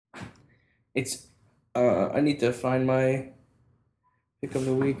It's I need to find my pick of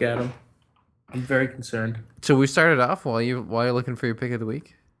the week, Adam. I'm very concerned. So we started off while you're looking for your pick of the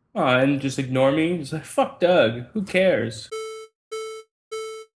week. And just ignore me. Just like fuck Doug. Who cares?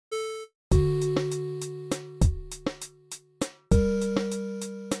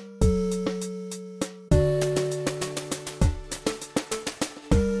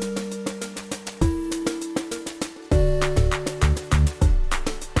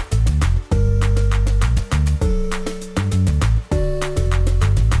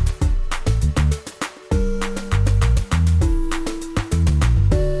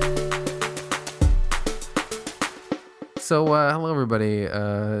 So hello everybody.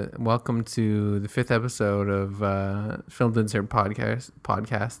 Welcome to the fifth episode of Filmed Insert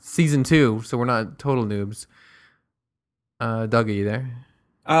Podcast Season 2. So we're not total noobs. Doug, are you there?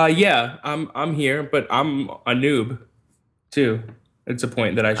 Yeah, I'm here, but I'm a noob too. It's a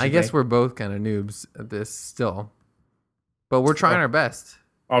point that I I should guess make. we're both kind of noobs at this still, but we're trying Off, our best.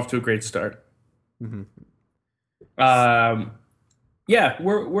 off to a great start. hmm Um, yeah,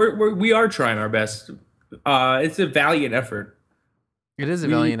 we are trying our best. It's a valiant effort. It is a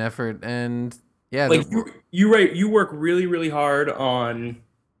We valiant effort, and yeah, like you work really hard on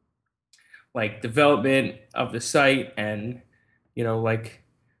like development of the site and like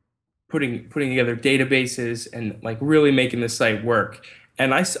putting together databases and like really making the site work.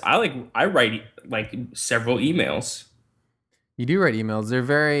 And I write like several emails. you do write emails.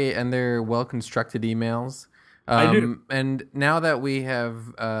 They're well constructed emails. I do. And now that we have,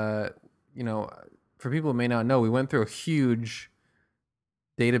 you know, for people who may not know, we went through a huge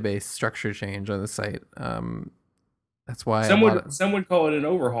database structure change on the site. That's why a Some lot would of some would call it an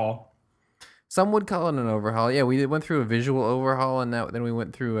overhaul. some would call it an overhaul. Yeah, went through a visual overhaul, and then we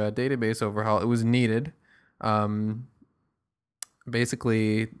went through a database overhaul. It was needed. Um,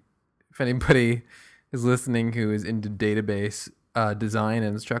 Basically, if anybody is listening who is into database design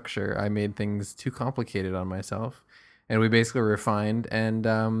and structure, I made things too complicated on myself, and we basically refined. And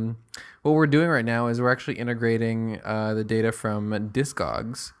what we're doing right now is we're actually integrating the data from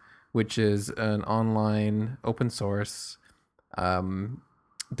Discogs, which is an online open source um,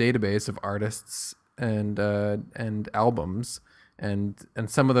 database of artists and albums, and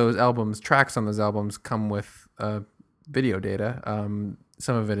some of those albums, tracks on those albums, come with video data.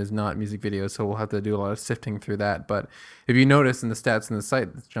 Some of it is not music videos, so we'll have to do a lot of sifting through that. But if you notice in the stats in the site,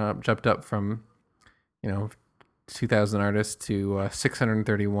 it's jumped up from, you know, 2,000 artists to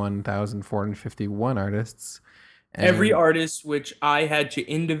 631,451 artists. Every And artist which I had to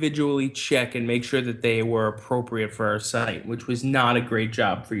individually check and make sure that they were appropriate for our site, which was not a great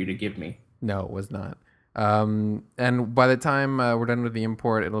job for you to give me. no, it was not. And by the time we're done with the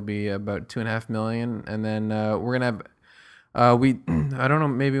import, it'll be about 2.5 million, and then we're gonna have we I don't know,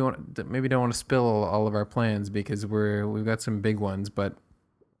 maybe don't want to spill all of our plans because we've got some big ones, but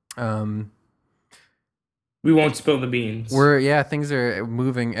um We won't spill the beans. we're yeah, things are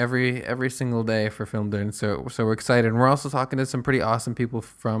moving every single day for Film Dune, so we're excited. And we're also talking to some pretty awesome people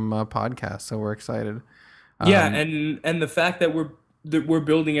from podcasts, so we're excited. Yeah, Um, and the fact that we're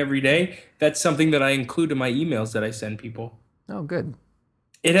building every day, that's something that I include in my emails that I send people. oh, good.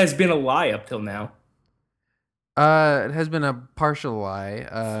 It has been a lie up till now. It has been a partial lie.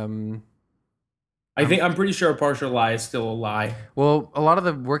 I'm I'm pretty sure a partial lie is still a lie. Well, a lot of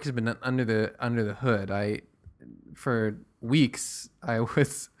the work has been done under the hood. I For weeks I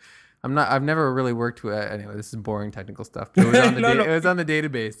was I've never really worked with anyway, this is boring technical stuff. But No, no, it was on the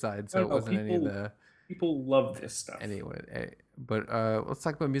database side, so no, it no. wasn't any of the People love this stuff. anyway. But let's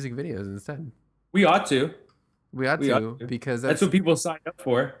talk about music videos instead. We ought to. We ought We ought to to. because That's what people sign up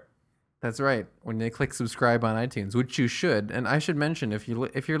for. that's right. When they click subscribe on iTunes, which you should, and I should mention if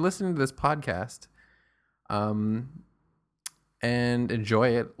you're listening to this podcast, um, and enjoy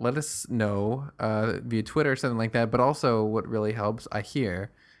it, let us know via Twitter or something like that. But also, what really helps, I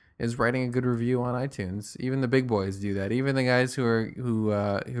hear, is writing a good review on iTunes. Even the big boys do that. Even the guys who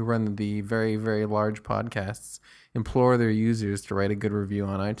run the very large podcasts implore their users to write a good review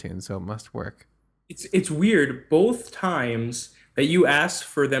on iTunes. So it must work. It's weird. Both times that you asked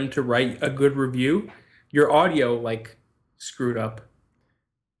for them to write a good review, your audio like screwed up.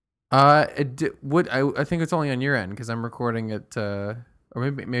 I think it's only on your end because I'm recording it, or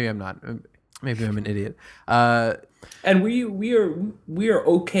maybe I'm not. Maybe I'm an idiot. Uh, And we are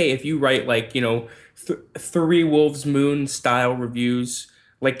okay if you write like, Three Wolves Moon style reviews.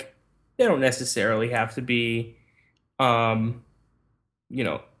 Like they don't necessarily have to be um, you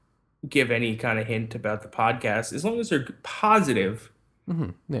know, give any kind of hint about the podcast as long as they're positive.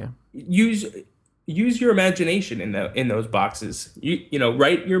 yeah. Use use your imagination in those boxes.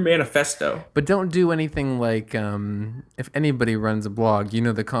 Write your manifesto. But don't do anything like if anybody runs a blog,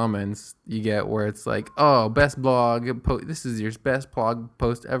 the comments you get where it's like, "Oh, best blog this is your best blog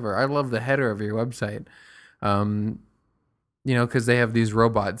post ever. I love the header of your website." Um, because they have these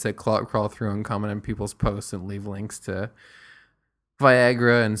robots that crawl through and comment on people's posts and leave links to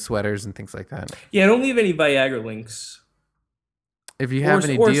Viagra and sweaters and things like that. Yeah, don't leave any Viagra links If you or have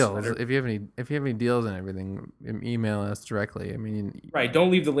any or deals, sweater. if you have any deals and everything, email us directly. I mean, Right. Don't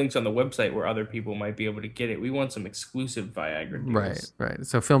leave the links on the website where other people might be able to get it. We want some exclusive Viagra right, deals. right.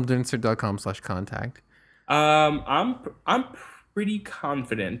 So filmedinsert.com/contact. I'm pretty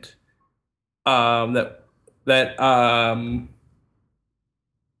confident that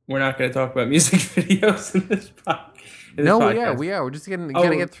we're not going to talk about music videos in this No, podcast. we are. We're just getting gotta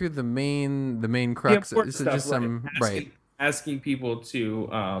Oh, get through the main the crux. important So stuff, just right? some right, Asking people to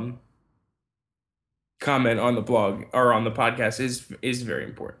comment on the blog or on the podcast is very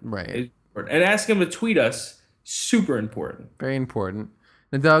important. right. Is important. And asking them to tweet us, super important. Very important.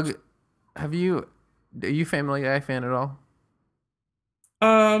 Now, Doug, have you are you Family Guy fan at all?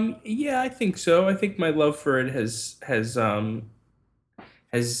 Yeah, I think so. I think my love for it has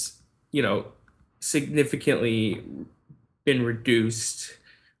you know significantly been reduced.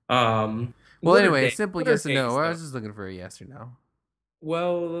 Well, What are anyway, days? simple What are yes or days no. I though? was just looking for a yes or no.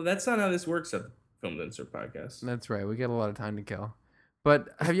 Well, that's not how this works at the Film Insert podcast. That's right. We got a lot of time to kill. But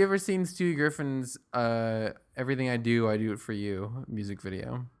have you ever seen Stewie Griffin's "Everything I Do It for You" music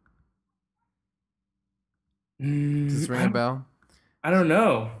video? Does this Mm, ring I a don't, bell? I don't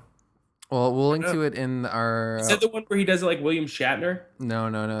know. Well, we'll I link don't know. to it in Is our. that the one where he does it like William Shatner? No,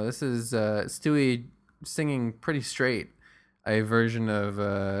 no, no. This is Stewie singing pretty straight a version of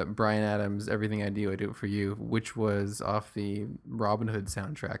Brian Adams' "Everything I Do It for You," which was off the Robin Hood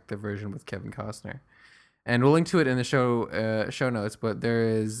soundtrack, the version with Kevin Costner. And we'll link to it in the show notes. But there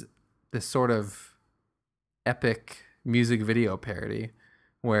is this sort of epic music video parody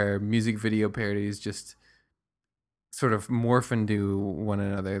where music video parodies just sort of morph into one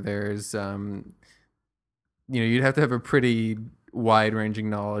another. There's you'd have to have a pretty wide ranging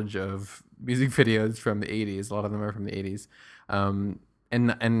knowledge of music videos from the 80s. A lot of them are from the 80s and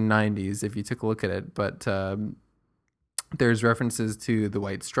 90s if you took a look at it. But there's references to the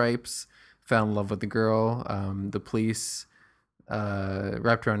White Stripes, Fell in Love with the Girl, The Police,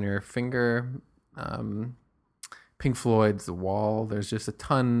 Wrapped Around Your Finger, um, Pink Floyd's The Wall. There's just a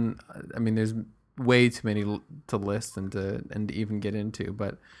ton. I mean, there's way too many to list and to even get into.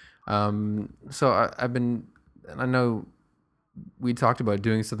 But so I've been. I know we talked about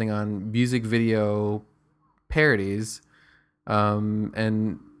doing something on music video parodies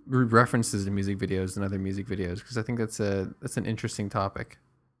and references to music videos and other music videos because I think that's an interesting topic.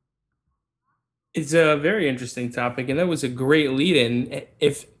 It's a very interesting topic, and that was a great lead-in.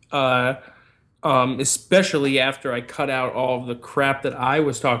 If especially after I cut out all of the crap that I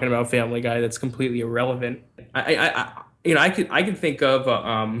was talking about Family Guy, that's completely irrelevant. I could think of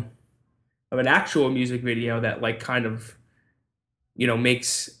an actual music video that like kind of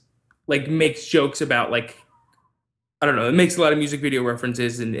makes jokes about like I don't know, it makes a lot of music video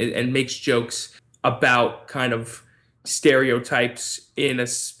references and makes jokes about kind of stereotypes in a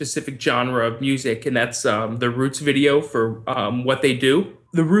specific genre of music, and that's the Roots video for what they do.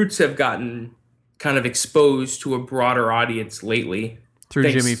 The Roots have gotten kind of exposed to a broader audience lately, Through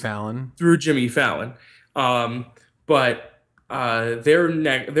Jimmy thanks Fallon. through Jimmy Fallon. But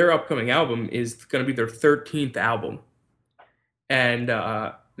their upcoming album is going to be their 13th album, and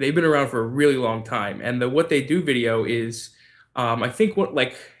they've been around for a really long time. And the what they do video is, I think what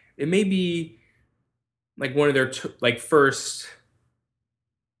like it may be like one of their first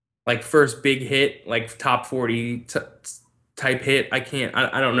big hit, like top 40 type hit.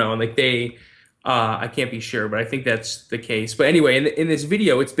 I don't know. Like I can't be sure, but I think that's the case. But anyway, in this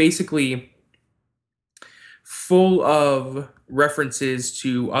video, it's basically full of references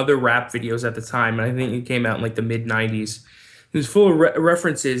to other rap videos at the time. And I think it came out in like the mid 90s. It was full of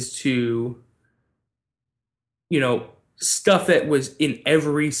references to, you know, stuff that was in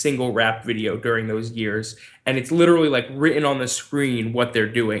every single rap video during those years. And it's literally like written on the screen what they're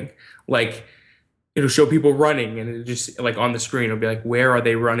doing. Like it'll show people running and it just like on the screen it'll be like where are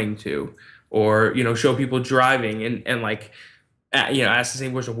they running to, or show people driving and like ask the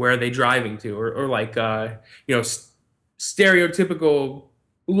same question, where are they driving to, or like stereotypical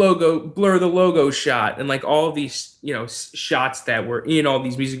logo, blur the logo shot, and like all of these shots that were in all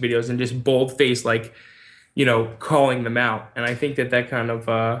these music videos and just bold face like calling them out. And I think that kind of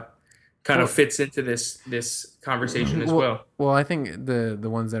Well, fits into this conversation as well, well. well, I think the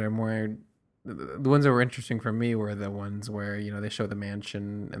ones that are more the ones that were interesting for me were the ones where they show the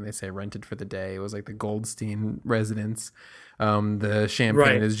mansion and they say rented for the day. It was like the Goldstein residence, the champagne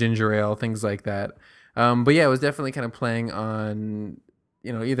Right. is ginger ale, things like that. But yeah, it was definitely kind of playing on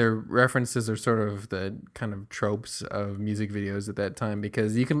either references or sort of the kind of tropes of music videos at that time,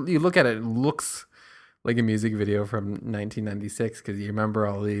 because you look at it looks like a music video from 1996 because you remember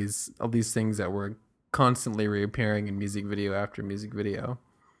all these things that were constantly reappearing in music video after music video.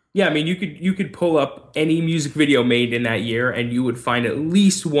 Yeah, I mean, you could pull up any music video made in that year, and you would find at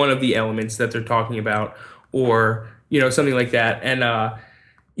least one of the elements that they're talking about, or something like that. And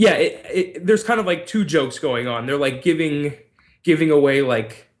yeah, there's kind of like two jokes going on. They're like giving away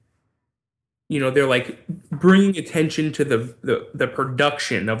like they're like bringing attention to the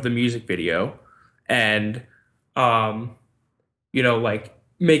production of the music video, and um like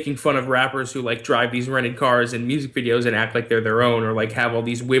making fun of rappers who like drive these rented cars in music videos and act like they're their own, or like have all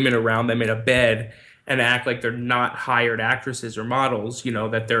these women around them in a bed and act like they're not hired actresses or models,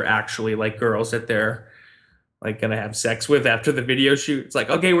 that they're actually like girls that they're like gonna have sex with after the video shoot. It's like,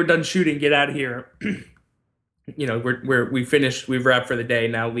 okay, we're done shooting, get out of here. We finished, we've wrapped for the day,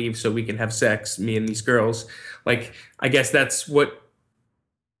 now leave so we can have sex, me and these girls. Like, I guess that's what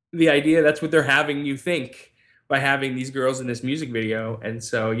the idea, that's what they're having you think by having these girls in this music video. And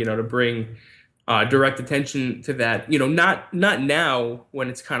so, to bring direct attention to that, not now when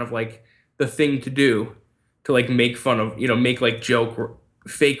it's kind of like the thing to do to like make fun of, make like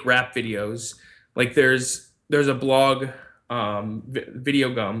fake rap videos. Like there's a blog,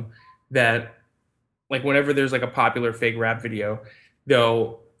 Video Gum, that like whenever there's like a popular fake rap video,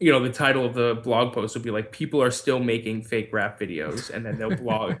 they'll the title of the blog post will be like, people are still making fake rap videos, and then they'll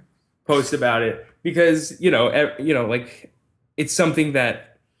blog post about it because like it's something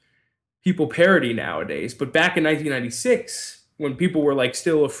that people parody nowadays. But back in 1996, when people were like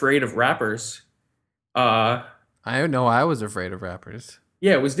still afraid of rappers, uh I know I was afraid of rappers.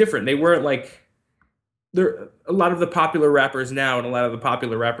 yeah, it was different. They weren't like there a lot of the popular rappers now and a lot of the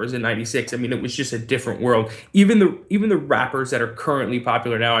popular rappers in 96. I mean, it was just a different world. Even the rappers that are currently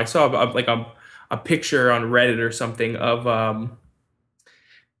popular now, I saw like a picture on Reddit or something of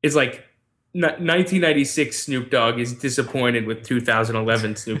it's like 1996 Snoop Dogg is disappointed with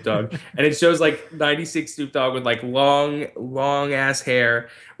 2011 Snoop Dogg, and it shows like 96 Snoop Dogg with like long ass hair,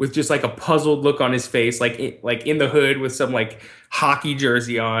 with just like a puzzled look on his face, like in the hood with some like hockey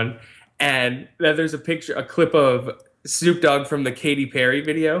jersey on, and then there's a clip of Snoop Dogg from the Katy Perry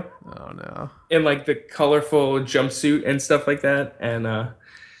video Oh no. in like the colorful jumpsuit and stuff like that, and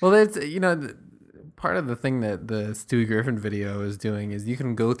Well, that's part of the thing that the Stewie Griffin video is doing is you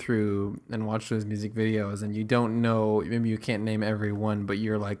can go through and watch those music videos and you don't know, maybe you can't name every one, but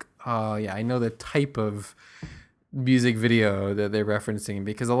you're like, oh yeah, I know the type of music video that they're referencing,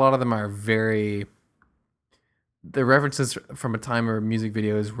 because a lot of them are very, the references from a time where music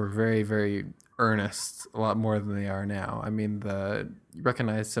videos were very, very earnest, a lot more than they are now. I mean, you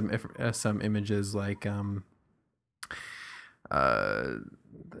recognize some images like uh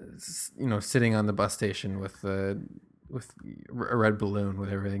sitting on the bus station with a red balloon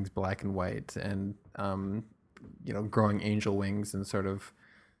with everything's black and white, and growing angel wings and sort of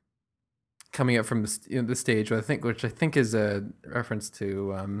coming up from the stage, which I think is a reference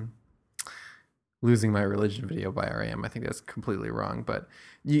to "Losing My Religion" video by R.E.M. I think that's completely wrong, but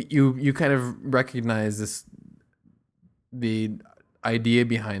you kind of recognize the idea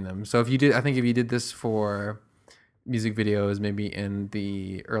behind them. So if you did this for music videos maybe in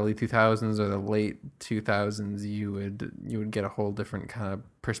the early 2000s or the late 2000s, you would get a whole different kind of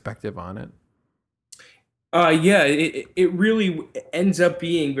perspective on it. yeah, it really ends up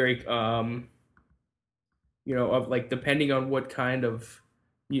being very of like, depending on what kind of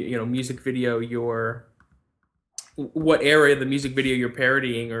music video what area of the music video you're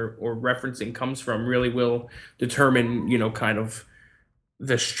parodying or referencing comes from, really will determine kind of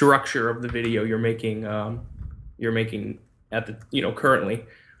the structure of the video you're making at the currently.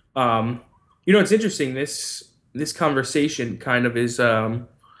 It's interesting, this conversation kind of is a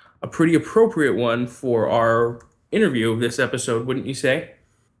pretty appropriate one for our interview of this episode, wouldn't you say?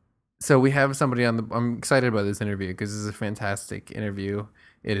 So we have somebody on the. I'm excited about this interview because this is a fantastic interview.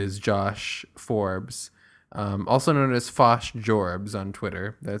 It is Josh Forbes, also known as Fosh Jorbs on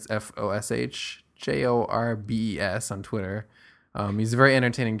Twitter. That's FOSHJORBES on Twitter. He's a very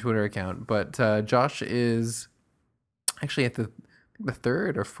entertaining Twitter account. But Josh is actually at the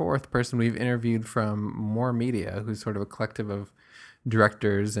third or fourth person we've interviewed from More Media, who's sort of a collective of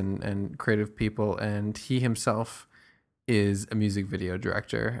directors and creative people, and he himself is a music video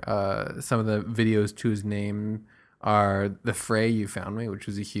director. Some of the videos to his name are The Fray You Found Me, which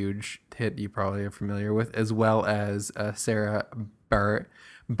was a huge hit you probably are familiar with, as well as Sarah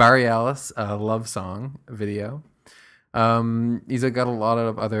Bareilles' Love Song video. He's got a lot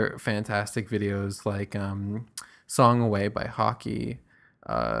of other fantastic videos like Song Away by Hockey,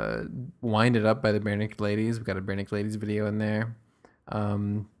 uh, Wind It Up by the Bare Naked Ladies. We've got a Bare Naked Ladies video in there.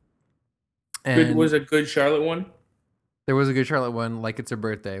 Um, Good and was a Good Charlotte one, there was a Good Charlotte one, like It's Her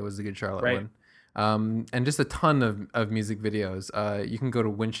Birthday was the Good Charlotte right? one. And just a ton of music videos. You can go to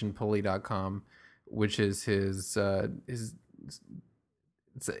winchandpulley.com, which is his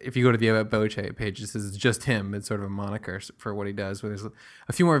if you go to the About page, this is just him. It's sort of a moniker for what he does. Where there's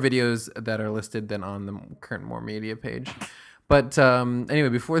a few more videos that are listed than on the current More Media page. But anyway,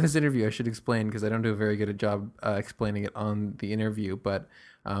 before this interview, I should explain because I don't do a very good a job explaining it on the interview. But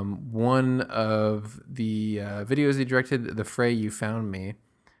one of the videos he directed, "The Fray You Found Me,"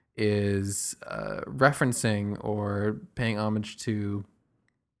 is referencing or paying homage to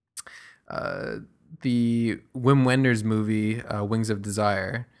uh, the Wim Wenders movie Wings of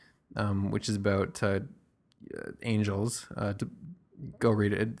Desire, which is about angels. To go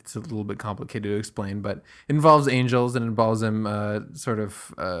read it. It's a little bit complicated to explain, but it involves angels and involves them sort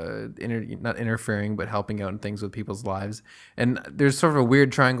of not interfering, but helping out in things with people's lives. And there's sort of a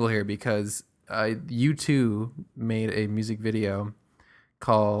weird triangle here because U2 made a music video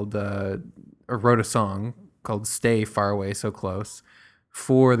called, or wrote a song called Stay Far Away So Close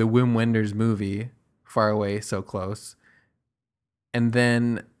for the Wim Wenders movie Far Away So Close. And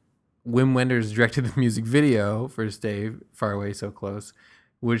then Wim Wenders directed the music video for Stay Far Away So Close,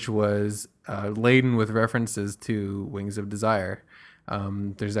 which was laden with references to Wings of Desire.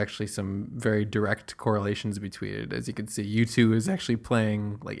 There's actually some very direct correlations between it. As you can see, U2 is actually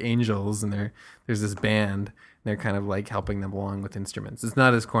playing like angels, and there's this band. And they're kind of like helping them along with instruments. It's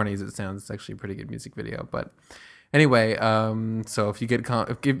not as corny as it sounds. It's actually a pretty good music video. But anyway, so if you get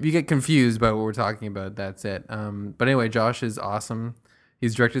if you get confused by what we're talking about, that's it. But anyway, Josh is awesome.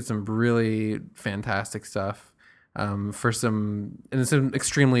 He's directed some really fantastic stuff, for some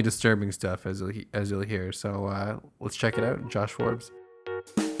extremely disturbing stuff as you'll hear. So let's check it out. Josh Forbes.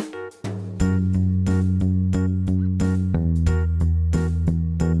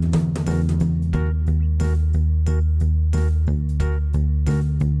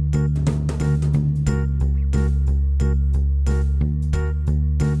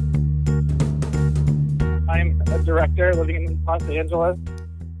 I'm a director living in Los Angeles,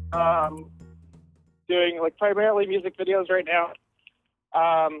 doing like primarily music videos right now.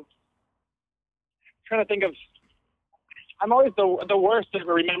 Trying to think of, I'm always the worst at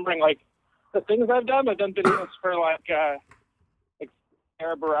remembering like the things I've done. I've done videos for like Sarah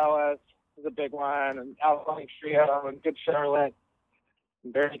Bareilles is a big one, and Outlying Trio, and Good Charlotte,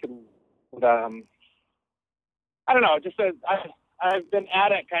 and Bare Naked. I don't know, just I've been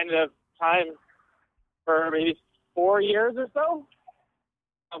at it kind of time for maybe 4 years or so.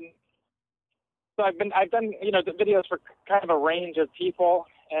 So I've done the videos for kind of a range of people,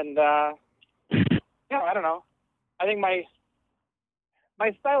 and I don't know. I think my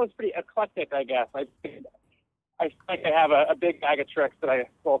style is pretty eclectic, I guess. I think I have a big bag of tricks that I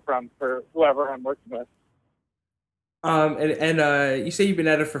pull from for whoever I'm working with. And you say you've been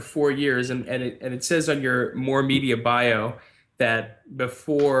at it for 4 years, and it says on your More Media bio that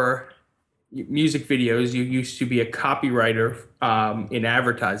before music videos, you used to be a copywriter in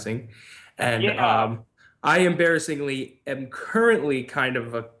advertising, and Yeah. I embarrassingly am currently kind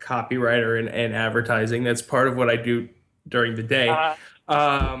of a copywriter in advertising. That's part of what I do during the day. Uh,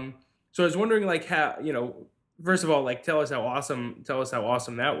 So I was wondering, like, how, first of all, like, tell us how awesome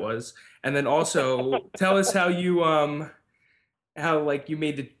that was, and then also tell us how you how like you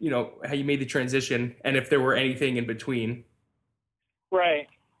made the how you made the transition, and if there were anything in between. right.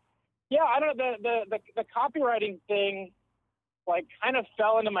 Yeah, I don't know. The copywriting thing, like, kind of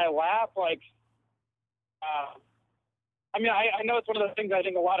fell into my lap. Like, I mean, I know it's one of the things I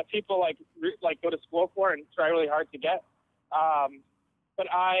think a lot of people like go to school for and try really hard to get. But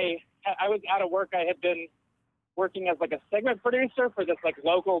I was out of work. I had been working as like a segment producer for this like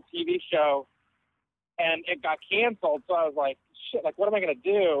local TV show, and it got canceled. So I was like, shit, like, what am I gonna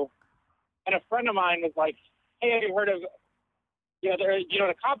do? And a friend of mine was like, hey, have you heard of what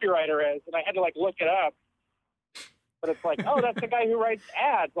a copywriter is? And I had to like look it up. But it's like, oh, that's the guy who writes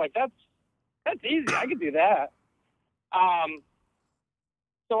ads. Like, that's easy. I could do that.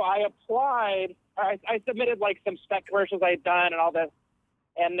 So I applied. I submitted like some spec commercials I had done and all this,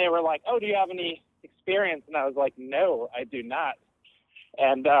 and they were like, "Oh, do you have any experience?" And I was like, "No, I do not."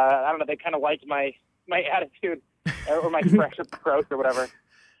 And I don't know. They kind of liked my attitude or my fresh approach or whatever.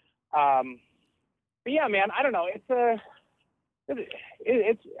 but yeah, man, I don't know. It's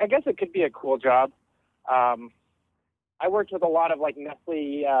I guess it could be a cool job. I worked with a lot of like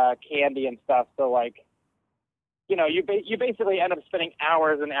Nestle candy and stuff, so like, you basically end up spending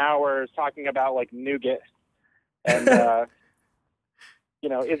hours and hours talking about like nougat and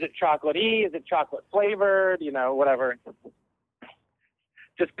is it chocolatey? Is it chocolate flavored? Whatever.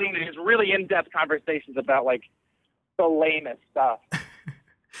 Just being these really in-depth conversations about like the lamest stuff.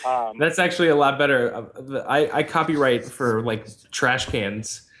 That's actually a lot better. I copyright for like trash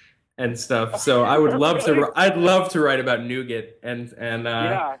cans and stuff, so I would love Really? to. I'd love to write about nougat and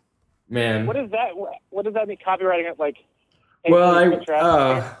Yeah. man. What is that? What does that mean? Copywriting it like? Hey, Well, please,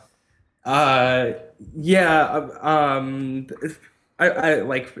 trash yeah, I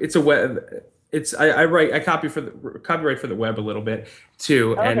like it's a web. I copyright for the web a little bit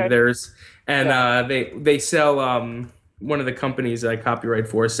too, Okay. and there's and Yeah. they sell one of the companies that I copyright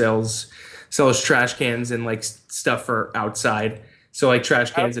for sells trash cans and like stuff for outside. So like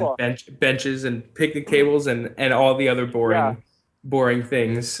trash Oh, cans and cool. benches and picnic tables and all the other Yeah. boring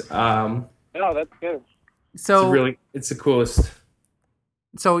things. No, that's good. So It's the coolest.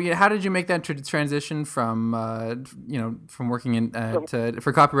 So yeah, how did you make that transition from from working in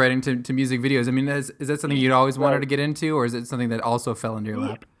for copywriting to music videos? I mean, is that something you'd always wanted Right. to get into, or is it something that also fell into your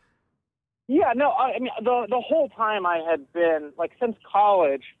lap? Yeah, no, I mean the whole time I had been like since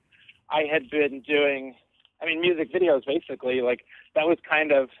college, I had been doing, music videos basically. Like that was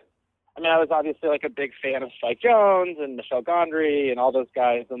kind of, I was obviously like a big fan of Spike Jones and Michel Gondry and all those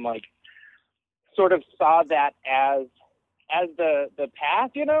guys, and like sort of saw that as the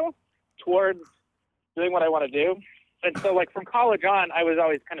path, towards doing what I want to do. And so like from college on, I was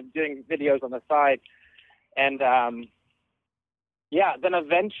always kind of doing videos on the side, and then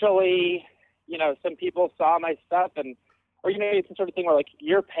eventually, some people saw my stuff, or it's the sort of thing where like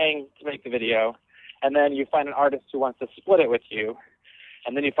you're paying to make the video, and then you find an artist who wants to split it with you,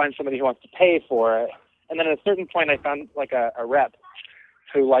 and then you find somebody who wants to pay for it, and then at a certain point I found like a rep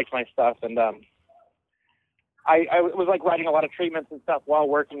who liked my stuff, and I was like writing a lot of treatments and stuff while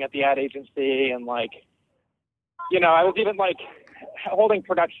working at the ad agency, and like, I was even like holding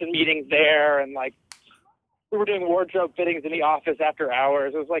production meetings there, and like we were doing wardrobe fittings in the office after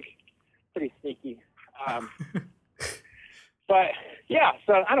hours. It was like pretty sneaky. But yeah,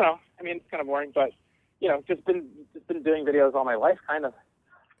 so I don't know. It's kind of boring, but just been doing videos all my life, kind of.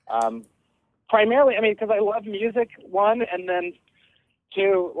 Primarily, because I love music, one, and then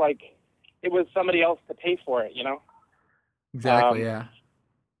two, like it was somebody else to pay for it, Exactly. Yeah.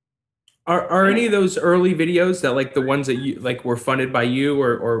 Are any of those early videos that like the ones that you like were funded by you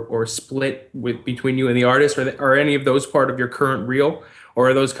or split with between you and the artist, are any of those part of your current reel, or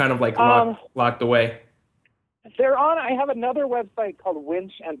are those kind of like locked away? They're on. I have another website called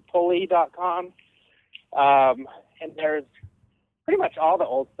winchandpulley.com, and there's pretty much all the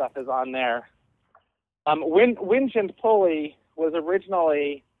old stuff is on there. Winch and Pulley was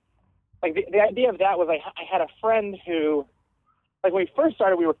originally like the idea of that was I had a friend who, like when we first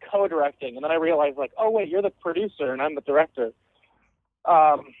started, we were co-directing, and then I realized like, oh wait, you're the producer and I'm the director.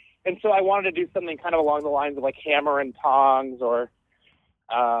 And so I wanted to do something kind of along the lines of like Hammer and Tongs or,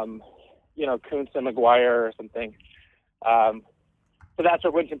 Kuntz and McGuire or something. So that's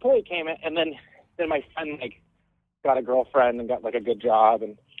where Winch and Pulley came in, and then my friend like got a girlfriend and got like a good job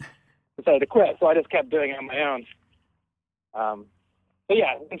and decided to quit. So I just kept doing it on my own. But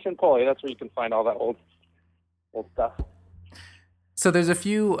yeah, Winch and Pulley, that's where you can find all that old stuff. So there's a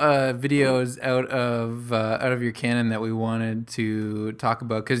few videos out of your canon that we wanted to talk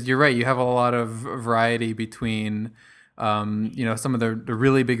about, because you're right, you have a lot of variety between some of the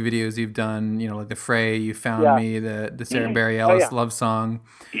really big videos you've done, like the Fray, You Found Me, the Sarah Barry Ellis love song,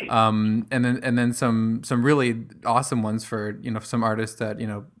 and then some really awesome ones for some artists that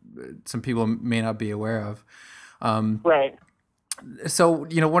some people may not be aware of. Right. So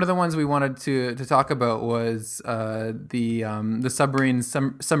one of the ones we wanted to talk about was the Submarine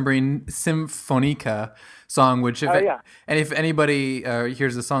Symphonica song, which if anybody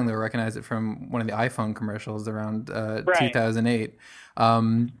hears the song, they'll recognize it from one of the iPhone commercials around 2008.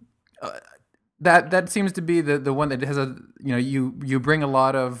 That seems to be the one that has you bring a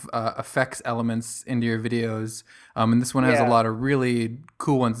lot of effects elements into your videos, and this one has a lot of really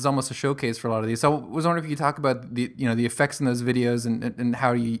cool ones. It's almost a showcase for a lot of these. So I was wondering if you could talk about the effects in those videos and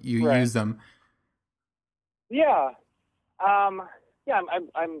how you use them. Yeah, I'm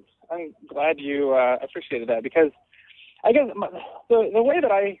glad you appreciated that, because I guess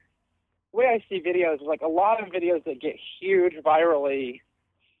the way I see videos is like a lot of videos that get huge virally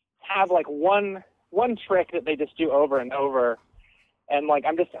have like one trick that they just do over and over, and like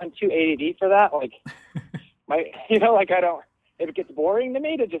I'm too ADD for that. Like like I don't. It gets boring to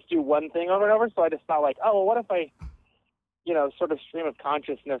me to just do one thing over and over. So I just thought like, oh, well, what if I, sort of stream of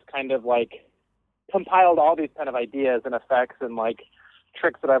consciousness kind of like compiled all these kind of ideas and effects and like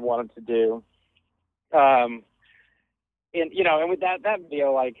tricks that I've wanted to do. And with that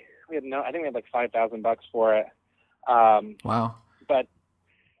video, like I think we had like $5,000 for it. Wow. But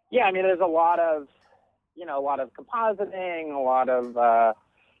yeah, I mean, there's a lot of compositing, a lot of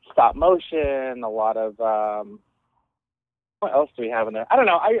stop motion, a lot of what else do we have in there? I don't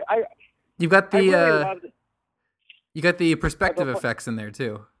know. You've got the really you got the perspective effects in there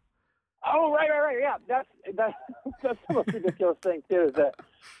too. Oh, right. Yeah, that's the most ridiculous thing too. Is that,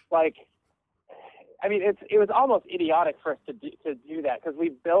 like, I mean, it was almost idiotic for us to do that because we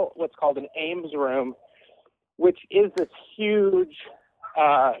built what's called an Ames room, which is this huge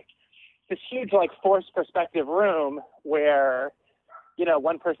like forced perspective room where,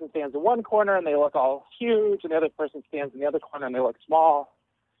 one person stands in one corner and they look all huge, and the other person stands in the other corner and they look small.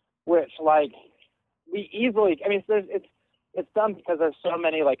 Which, like, we easily, I mean, it's done because there's so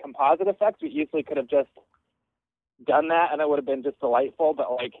many like composite effects. We easily could have just done that and it would have been just delightful.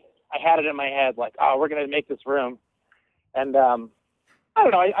 But like, I had it in my head, like, oh, we're gonna make this room, and I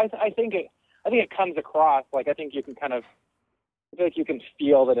don't know. I think it comes across like I think you can I feel like you can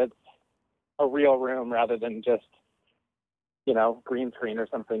feel that it's a real room rather than just green screen or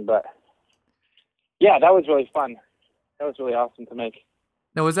something. But yeah, that was really fun. That was really awesome to make.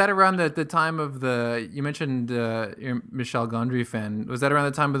 Now, was that around the time of you mentioned you're a Michel Gondry fan. Was that around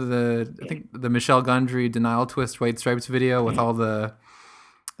the time of I think the Michel Gondry Denial Twist White Stripes video with all the,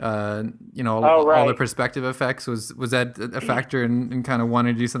 all the perspective effects? Was that a factor in kind of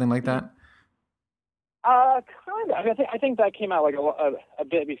wanting to do something like that? Kind of. I think that came out like a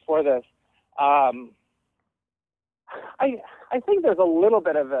bit before this. I think there's a little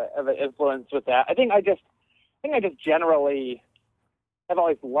bit of an influence with that. I think I just generally have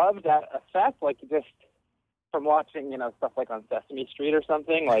always loved that effect, like just from watching, stuff like on Sesame Street or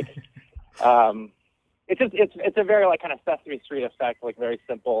something. Like, it's a very like kind of Sesame Street effect, like very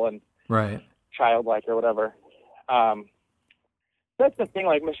simple and right, childlike or whatever. That's the thing.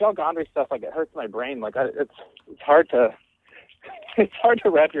 Like Michel Gondry stuff, like it hurts my brain. Like it's hard to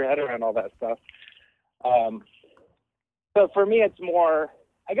wrap your head around all that stuff. So for me, it's more.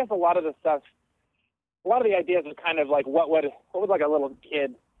 I guess a lot of the ideas are kind of like what would like a little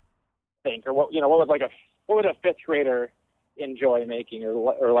kid think, or what would a fifth grader enjoy making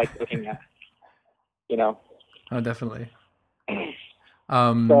or like looking at, Oh, definitely.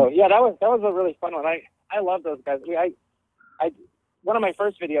 So yeah, that was a really fun one. I love those guys. I one of my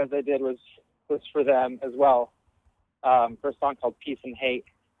first videos I did was for them as well, for a song called Peace and Hate,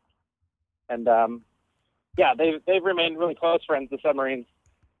 and yeah, they've remained really close friends, the Submarines.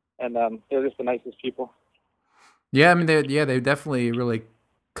 And they're just the nicest people. Yeah, I mean, they definitely really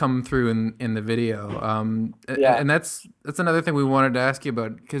come through in the video. And that's another thing we wanted to ask you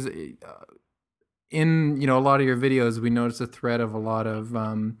about, because in a lot of your videos, we noticed a thread of a lot of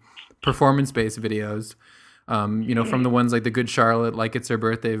performance-based videos. From the ones like the Good Charlotte, Like It's Her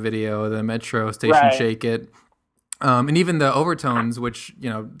Birthday video, the Metro Station right. Shake It, and even the Overtones, which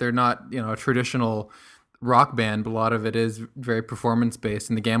they're not a traditional rock band, but a lot of it is very performance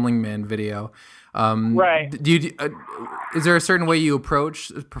based in the Gambling Man video. Right. Do you is there a certain way you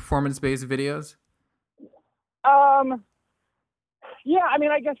approach performance based videos? Yeah, I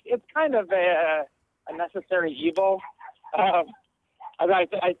mean, I guess it's kind of a necessary evil. I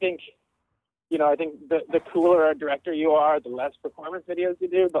think I think the cooler a director you are, the less performance videos you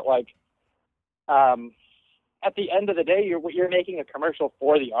do. But like, at the end of the day, you're making a commercial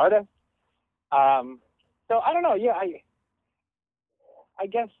for the artist. So I don't know. Yeah, I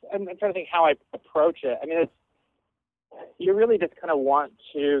guess I'm trying to think how I approach it. I mean, you really just kind of want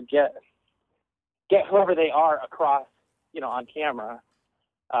to get whoever they are across, on camera.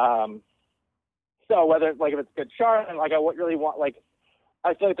 So whether like if it's Good Charlotte, like I really want, like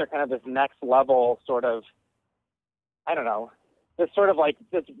I feel like they're kind of this next level sort of, I don't know, this sort of like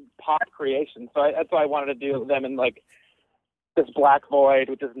this pop creation. So that's why I wanted to do them in like this black void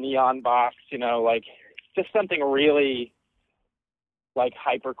with this neon box, like. Just something really, like,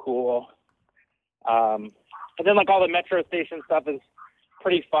 hyper cool. And then, like, all the Metro Station stuff is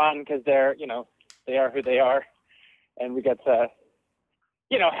pretty fun because they're, they are who they are. And we get to,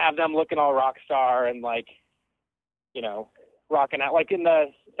 have them looking all rock star and, like, rocking out. Like in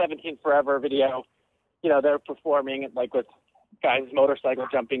the 17 Forever video, they're performing, like, with guys' motorcycle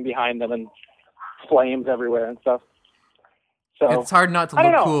jumping behind them and flames everywhere and stuff. So, it's hard not to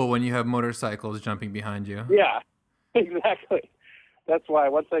look cool when you have motorcycles jumping behind you. Yeah, exactly. That's why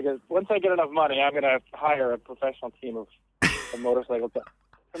once I get enough money, I'm gonna hire a professional team of motorcycles, or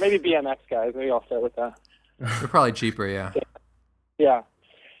maybe BMX guys. Maybe I'll start with that. They're probably cheaper, yeah. Yeah,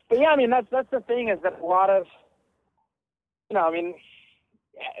 but yeah, I mean that's the thing is that a lot of, I mean,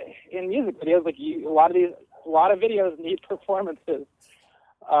 in music videos, like a lot of videos need performances,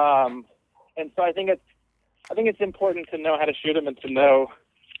 and so I think it's important to know how to shoot them and to know,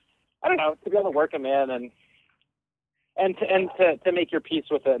 I don't know, to be able to work them in and to make your peace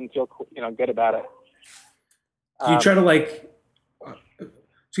with it and feel good about it. Do you try to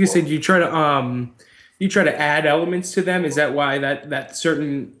you try to add elements to them? Is that why that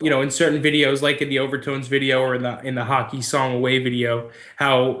certain, in certain videos, like in the Overtones video or in the Hockey Song Away video,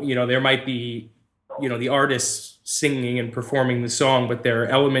 how, there might be, the artists singing and performing the song, but there are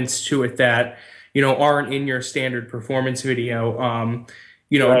elements to it that, aren't in your standard performance video.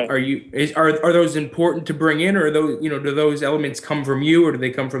 Right. Are those important to bring in, or are those, do those elements come from you, or do they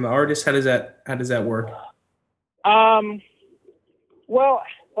come from the artist? How does that work? Well,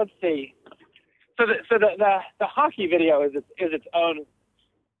 let's see. So the hockey video is its own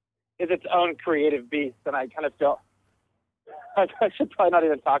creative beast, and I kind of feel I should probably not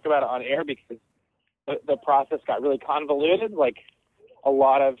even talk about it on air because the process got really convoluted. Like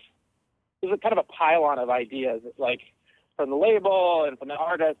there's kind of a pile-on of ideas. It's like from the label and from the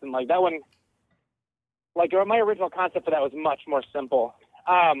artist, and like that one, like my original concept for that was much more simple.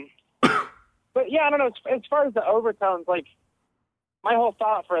 But yeah, I don't know. As far as the Overtones, like my whole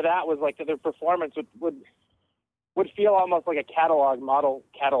thought for that was like that their performance would feel almost like a model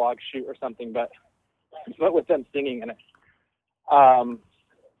catalog shoot or something, but with them singing in it. But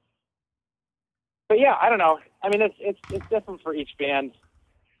yeah, I don't know. I mean, it's different for each band.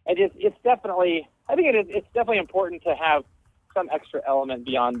 It's definitely important to have some extra element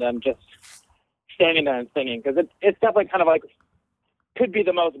beyond them just standing there and singing, because it's definitely kind of like could be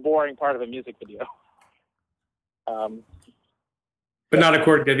the most boring part of a music video. But not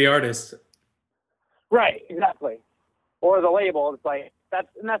according to the artist. Right, exactly. Or the label. It's like that's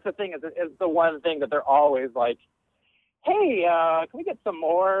the thing is the one thing that they're always like, hey, can we get some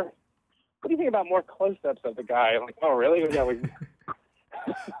more? What do you think about more close-ups of the guy? I'm like, oh, really? Yeah, like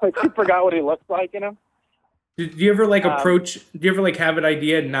he forgot what he looks like, Do you ever approach? Do you ever have an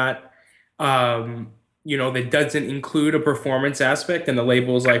idea not, that doesn't include a performance aspect, and the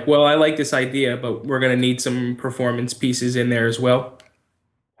label's like, well, I like this idea, but we're gonna need some performance pieces in there as well.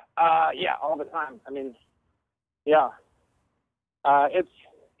 Yeah, all the time. I mean, yeah, it's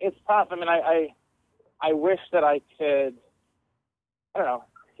tough. I mean, I wish that I could. I don't know.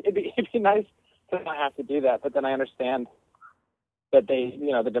 It'd be nice to not have to do that, but then I understand that they,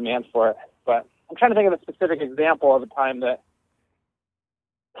 the demand for it. But I'm trying to think of a specific example of a time that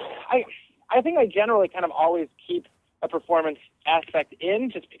I think I generally kind of always keep a performance aspect in,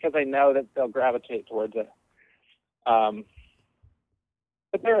 just because I know that they'll gravitate towards it. But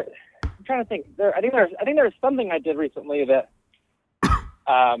I'm trying to think. I think there's something I did recently that,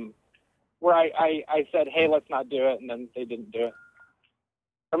 where I said, hey, let's not do it, and then they didn't do it.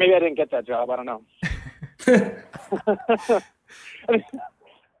 Or maybe I didn't get that job. I don't know. I mean,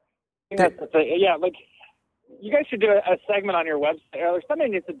 that's the thing. Yeah, like you guys should do a segment on your website, or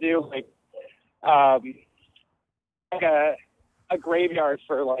somebody needs to do like a graveyard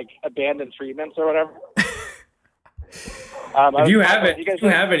for like abandoned treatments or whatever. If you have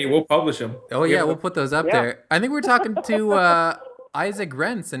any, we'll publish them. Oh yeah, we'll put those up there. I think we're talking to Isaac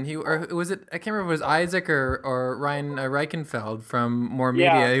Rentz, and was it? I can't remember if it was Isaac or Ryan Reichenfeld from More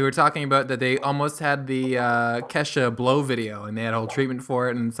Media. Who were talking about that they almost had the Kesha Blow video, and they had a whole treatment for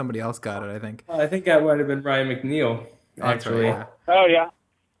it, and somebody else got it. I think. I think that might have been Ryan McNeil, actually. Right, yeah. Oh yeah.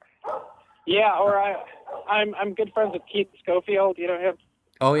 Yeah, or I'm good friends with Keith Schofield. You know him?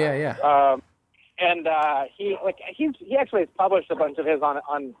 Oh yeah. And he actually has published a bunch of his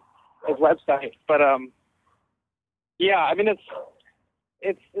on his website. But yeah, I mean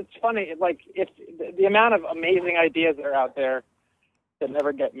it's funny. Like if the amount of amazing ideas that are out there that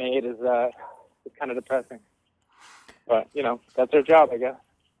never get made is kind of depressing. But that's their job, I guess.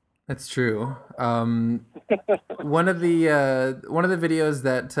 That's true. One of the videos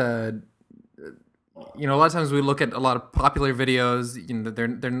that a lot of times we look at a lot of popular videos. They're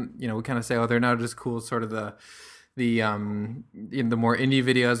we kind of say, oh, they're not just cool. Sort of the more indie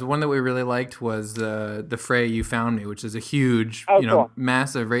videos. One that we really liked was the Fray "You Found Me," which is a huge, cool.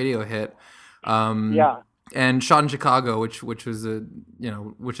 massive radio hit. Yeah. And shot in Chicago, which was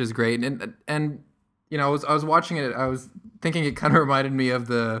which is great. And I was watching it. I was thinking it kind of reminded me of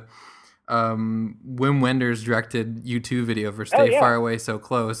the Wim Wenders directed U2 video for "Stay Far Away, So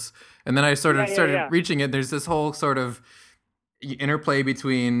Close." And then I started reaching it. There's this whole sort of interplay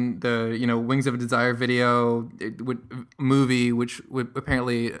between the Wings of Desire video movie, which would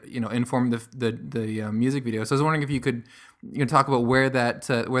apparently inform the music video. So I was wondering if you could talk about where that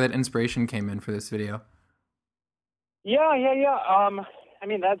inspiration came in for this video. Yeah. I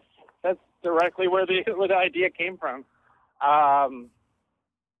mean, that's directly where the idea came from. I'm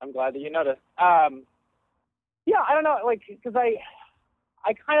glad that you noticed. Yeah, I don't know, like, because I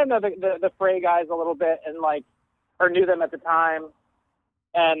kind of know the Fray guys a little bit, and like, or knew them at the time,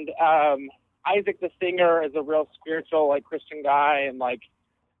 and Isaac the singer is a real spiritual, like, Christian guy, and like,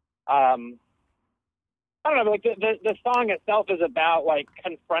 I don't know, but like the song itself is about like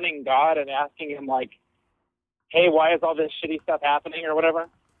confronting God and asking him like, hey, why is all this shitty stuff happening or whatever.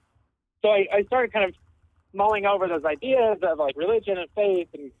 So I started kind of mulling over those ideas of like religion and faith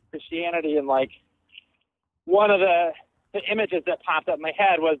and Christianity, and like one of the images that popped up in my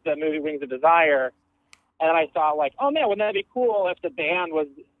head was the movie Wings of Desire, and I thought like, oh man, wouldn't that be cool if the band was,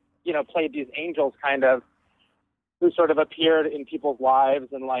 played these angels kind of, who sort of appeared in people's lives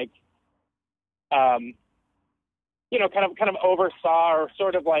and like, kind of oversaw, or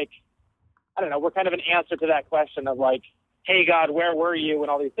sort of like, I don't know, we're kind of an answer to that question of like, hey God, where were you when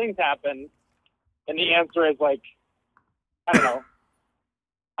all these things happened? And the answer is like, I don't know,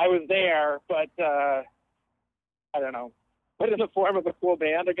 I was there, but I don't know, but in the form of a cool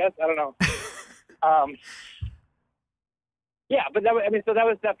band, I guess. I don't know. Yeah, but so that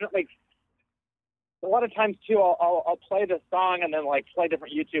was definitely, a lot of times too, I'll play this song and then like play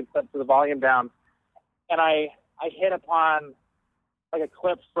different YouTube clips with the volume down, and I hit upon like a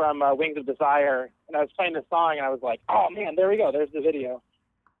clip from Wings of Desire, and I was playing the song and I was like, oh man, there we go, there's the video.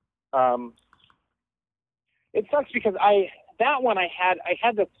 It sucks because I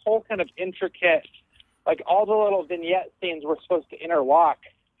had this whole kind of intricate, like all the little vignette scenes were supposed to interlock.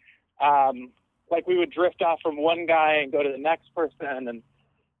 Like we would drift off from one guy and go to the next person and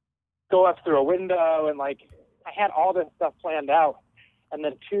go up through a window, and like I had all this stuff planned out. And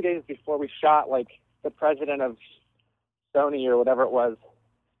then 2 days before we shot, like the president of Sony or whatever it was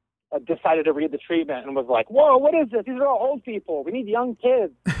decided to read the treatment and was like, whoa, what is this? These are all old people. We need young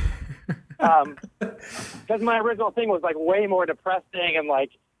kids. Because my original thing was like way more depressing and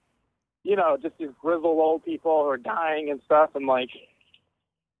like, just these grizzled old people who are dying and stuff. And like,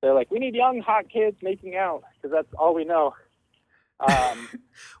 they're like, we need young hot kids making out because that's all we know.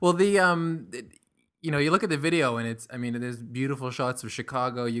 Well, you look at the video and there's beautiful shots of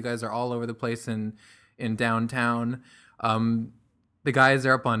Chicago. You guys are all over the place in downtown. The guys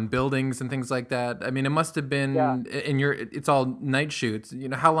are up on buildings and things like that. I mean, it must have been it's all night shoots.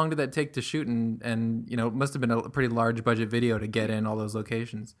 How long did that take to shoot? And it must have been a pretty large budget video to get in all those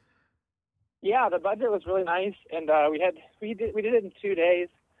locations. Yeah, the budget was really nice, and we did it in 2 days.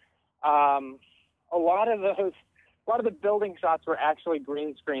 A lot of the building shots were actually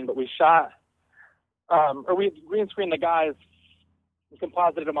green screen, but we shot, or we green screened the guys, we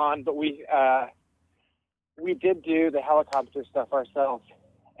composited them on, but we did do the helicopter stuff ourselves.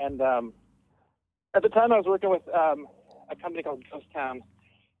 And at the time I was working with a company called Ghost Town.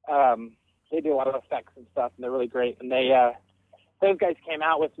 They do a lot of effects and stuff, and they're really great. And those guys came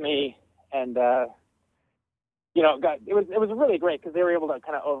out with me, and it was really great because they were able to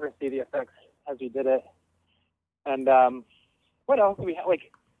kind of oversee the effects as we did it. And what else did we have?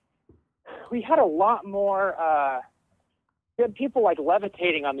 Like, we had a lot more. We had people like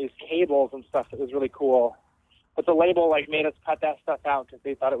levitating on these cables and stuff that was really cool. But the label like made us cut that stuff out because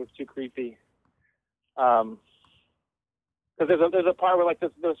they thought it was too creepy. Because there's a part where like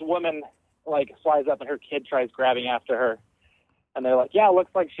this woman like flies up and her kid tries grabbing after her, and they're like, yeah, it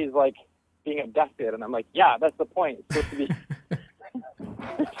looks like she's like being abducted, and I'm like, yeah, that's the point. It's supposed to be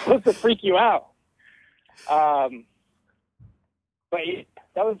it's supposed to freak you out. But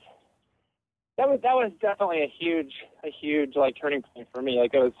that was definitely a huge like turning point for me.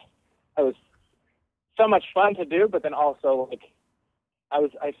 Like it was so much fun to do, but then also like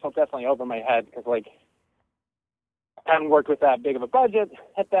I felt definitely over my head because like I hadn't worked with that big of a budget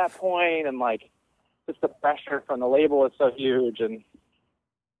at that point, and like just the pressure from the label is so huge, and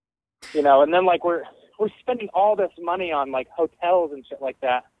and then like we're spending all this money on like hotels and shit like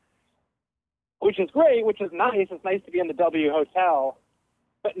that, which is great, which is nice. It's nice to be in the W Hotel,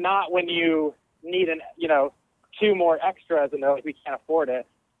 but not when you need 2 more extras and they're like, we can't afford it.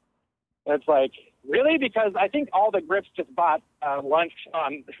 And it's like, really? Because I think all the grips just bought lunch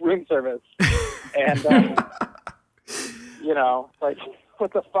on room service. And, like,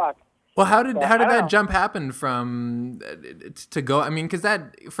 what the fuck? Well, how did that jump happen from to go? I mean, because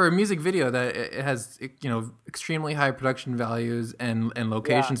that for a music video that it has extremely high production values and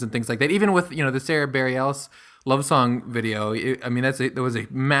locations and things like that. Even with the Sarah Bareilles Love Song video. I mean, that was a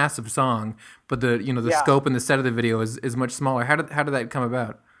massive song, but the Yeah. scope and the set of the video is much smaller. How did that come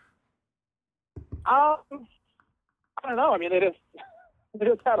about? Um, I don't know. I mean, they just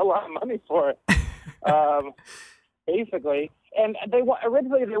had a lot of money for it, um, basically. And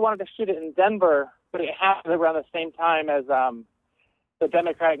originally they wanted to shoot it in Denver, but it happened around the same time as the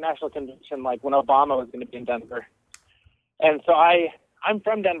Democratic National Convention, like when Obama was going to be in Denver. And so I'm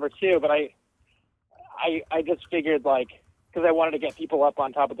from Denver too, but I just figured, like, because I wanted to get people up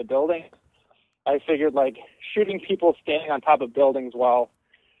on top of the building, I figured like shooting people standing on top of buildings while,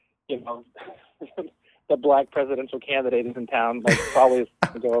 you know, the black presidential candidate is in town, like, probably is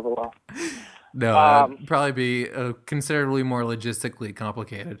going to go over well. No, that'd probably be considerably more logistically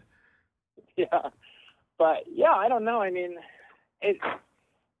complicated. Yeah, but yeah, I don't know. I mean,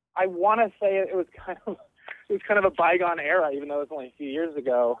 I want to say it was kind of a bygone era, even though it was only a few years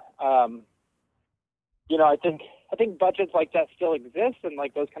ago. I think budgets like that still exist, and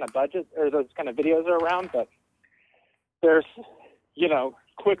like those kind of budgets or those kind of videos are around, but there's,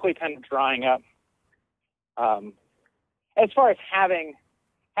 quickly kind of drying up. As far as having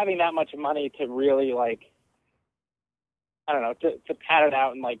that much money to really, like, I don't know, to pad it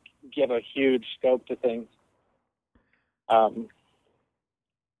out and like give a huge scope to things.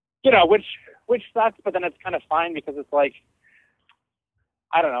 Which sucks, but then it's kind of fine because it's like,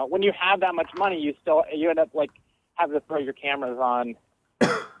 I don't know, when you have that much money, you end up like having to throw your cameras on,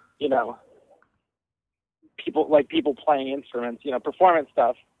 people playing instruments, performance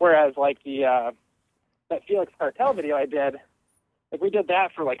stuff. Whereas like that Felix Cartel video I did, like we did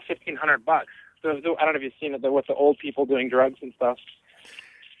that for like $1,500. So I don't know if you've seen it, with the old people doing drugs and stuff.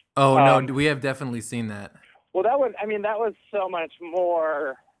 Oh no, we have definitely seen that. Well, that was so much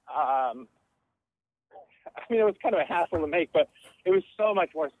more. It was kind of a hassle to make, but it was so much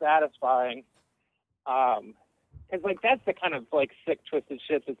more satisfying. Because like that's the kind of like sick, twisted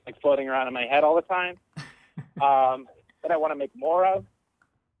shit that's like floating around in my head all the time. That I want to make more of.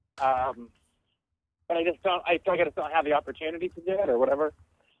 But I just don't. I feel like I just don't have the opportunity to do it or whatever.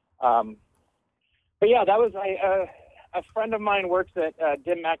 But yeah, that was a friend of mine works at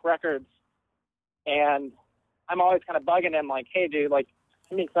Dim Mak Records, and I'm always kind of bugging him like, hey dude, like,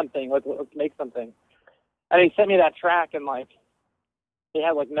 make something, let's make something. And he sent me that track, and like he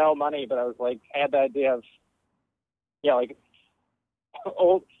had like no money, but I was like, I had the idea of, like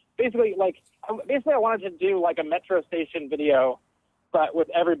old, basically I wanted to do like a metro station video, but with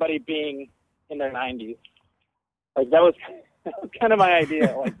everybody being in their 90s. Like that was kind of my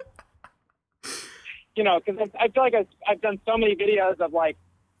idea, like, because I feel like I've done so many videos of like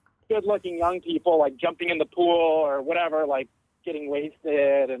good-looking young people like jumping in the pool or whatever, like getting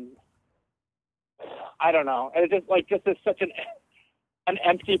wasted, and I don't know. And it's just is such an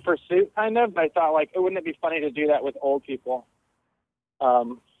empty pursuit, kind of. I thought, like, wouldn't it be funny to do that with old people?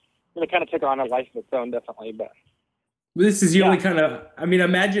 It kind of took on a life of its own, definitely. But this is the only kind of. I mean,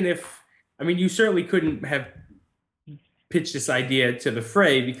 imagine if. I mean, you certainly couldn't have pitched this idea to the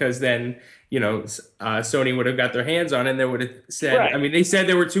Fray, because then Sony would have got their hands on it and they would have said. Right. I mean, they said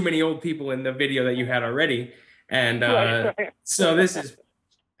there were too many old people in the video that you had already, and right. So this is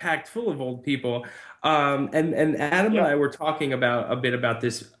packed full of old people. And Adam and I were talking a bit about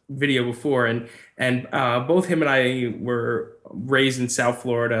this video before, and both him and I were raised in South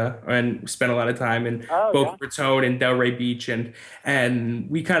Florida and spent a lot of time in both Raton and Delray Beach, and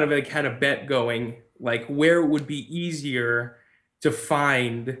we kind of bet going like where it would be easier to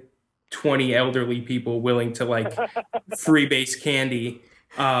find 20 elderly people willing to like freebase candy,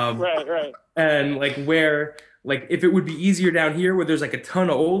 right, and like where. Like, if it would be easier down here where there's like a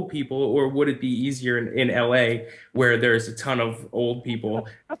ton of old people, or would it be easier in LA where there's a ton of old people,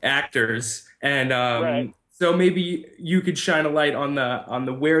 actors? And right. So maybe you could shine a light on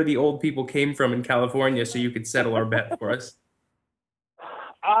the where the old people came from in California, so you could settle our bet for us.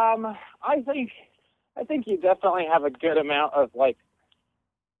 I think you definitely have a good amount of like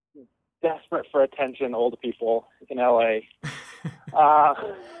desperate for attention old people in LA. I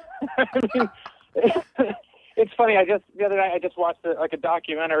mean, it's funny. The other night I just watched a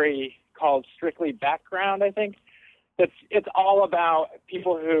documentary called Strictly Background. I think it's all about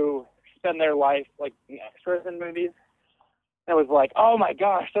people who spend their life like being extras in movies. And it was like, oh my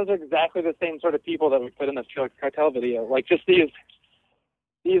gosh, those are exactly the same sort of people that we put in the Felix Cartel video. Like just these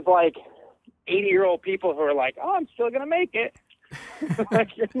like 80-year-old people who are like, oh, I'm still gonna make it.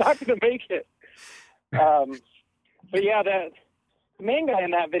 Like you're not gonna make it. But yeah, the main guy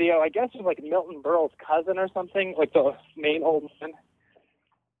in that video, I guess, was like Milton Berle's cousin or something, like the main old man.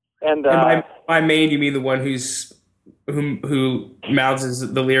 And by main, you mean the one who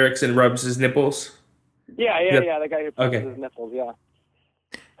mouths the lyrics and rubs his nipples? Yeah, Yep. the guy who pushes Okay. his nipples. Yeah.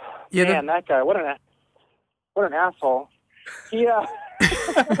 Yeah, Man, that guy, what an asshole. He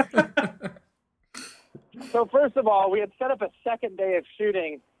So first of all, we had set up a second day of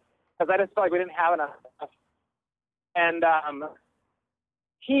shooting because I just felt like we didn't have enough. And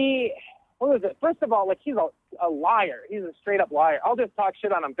what was it? First of all, like he's a liar. He's a straight up liar. I'll just talk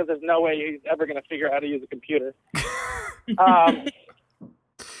shit on him because there's no way he's ever going to figure out how to use a computer. He's a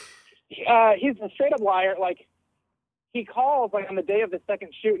straight up liar. Like he calls like on the day of the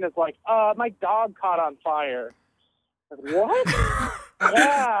second shoot and is like, my dog caught on fire. I was like, what?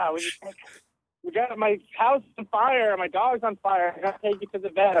 Yeah, we got my house on fire, my dog's on fire, I gotta take you to the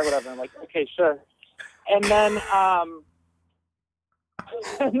vet or whatever. I'm like, okay, sure. And then I'm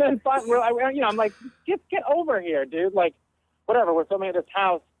like, just get over here, dude. Like, whatever, we're filming at this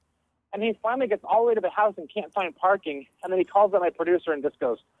house. And he finally gets all the way to the house and can't find parking. And then he calls up my producer and just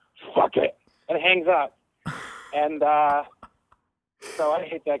goes, fuck it, and hangs up. And so I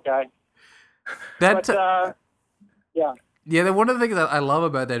hate that guy. Yeah. Yeah, one of the things that I love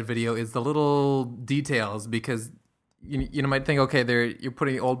about that video is the little details, because you might think, okay, you're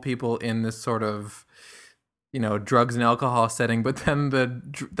putting old people in this sort of, drugs and alcohol setting, but then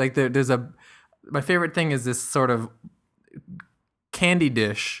my favorite thing is this sort of candy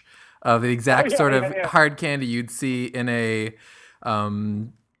dish of the exact sort of hard candy you'd see in a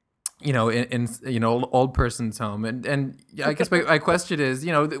in old person's home. And I guess my question is,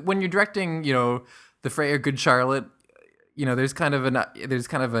 when you're directing, The Freya Good Charlotte, there's kind of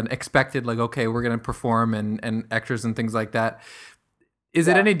an expected, like, okay, we're going to perform and extras and things like that. Is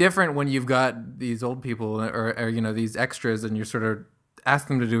it any different when you've got these old people or these extras and you're sort of ask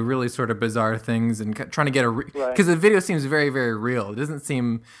them to do really sort of bizarre things and trying to get because the video seems very, very real. It doesn't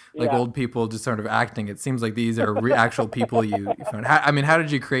seem like old people just sort of acting. It seems like these are actual people you found. How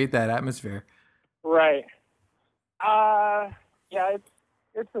did you create that atmosphere? Right. Yeah,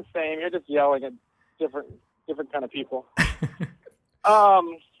 it's the same. You're just yelling at different kind of people.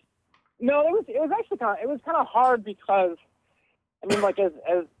 No, it was actually kind of hard because, I mean, like as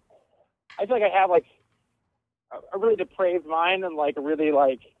I feel like I have like a really depraved mind and like really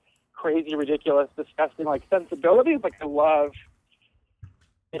like crazy, ridiculous, disgusting like sensibilities. Like I love,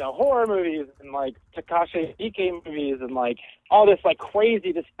 horror movies and like Takashi Miike movies and like all this like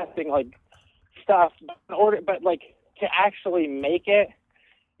crazy, disgusting like stuff. But like to actually make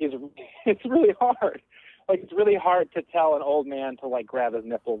it's really hard. Like it's really hard to tell an old man to like grab his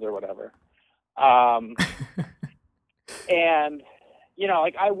nipples or whatever. And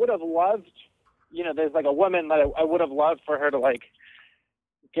like I would have loved, there's like a woman that I would have loved for her to like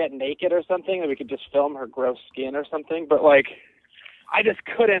get naked or something, that we could just film her gross skin or something. But like, I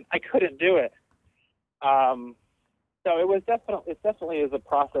couldn't do it. So it definitely is a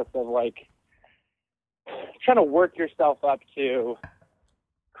process of like trying to work yourself up to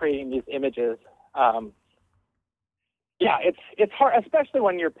creating these images. Yeah, it's hard, especially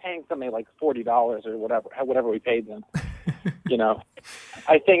when you're paying somebody like $40 or whatever we paid them.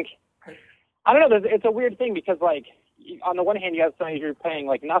 I think, I don't know, it's a weird thing because like on the one hand you have somebody who's paying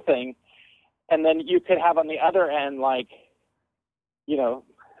like nothing, and then you could have on the other end like,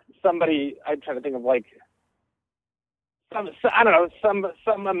 somebody, I'm trying to think of like some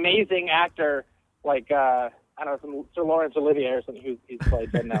amazing actor like some Sir Laurence Olivier or something who's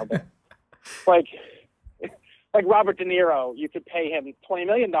played dead now, but like Robert De Niro, you could pay him $20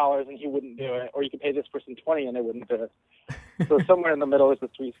 million and he wouldn't do it, or you could pay this person 20 and they wouldn't do it. So somewhere in the middle is the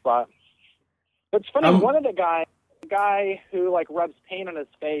sweet spot. But it's funny, one of the guy who like rubs paint on his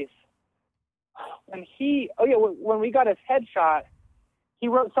face, when we got his headshot, he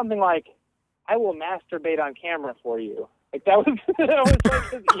wrote something like, "I will masturbate on camera for you." Like that was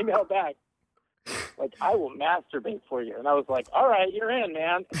like his email back. Like, "I will masturbate for you," and I was like, "All right, you're in,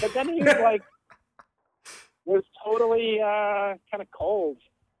 man." But then he was like. Was totally kind of cold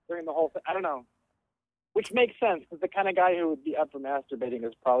during the whole thing. I don't know, which makes sense because the kind of guy who would be up for masturbating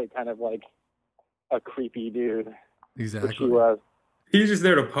is probably kind of like a creepy dude. Exactly. Which he was. He was just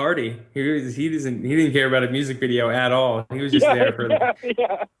there to party. He didn't care about a music video at all. He was just there for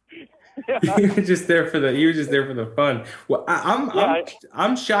he was just there for the fun. Well,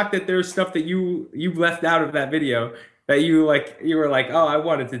 I'm shocked that there's stuff that you've left out of that video. That you were like, oh, I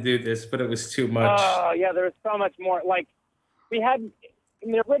wanted to do this, but it was too much. Oh yeah, there was so much more. Like we had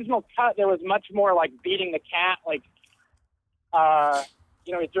in the original cut, there was much more like beating the cat. Like,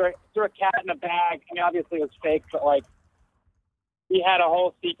 he threw a cat in a bag. I mean, obviously it was fake, but like we had a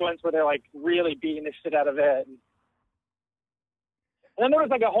whole sequence where they're like really beating the shit out of it. And then there was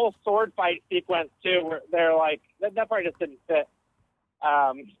like a whole sword fight sequence too, where they're like that part just didn't fit.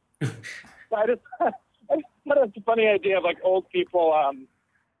 So I thought it was a funny idea of like old people,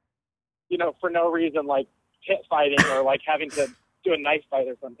 for no reason, like pit fighting or like having to do a knife fight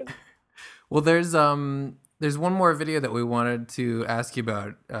or something. Well, there's one more video that we wanted to ask you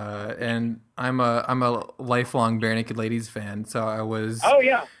about, and I'm a lifelong Bare Naked Ladies fan, so I was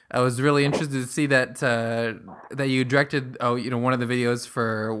really interested to see that that you directed one of the videos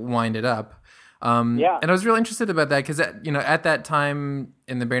for Wind It Up. And I was really interested about that because at that time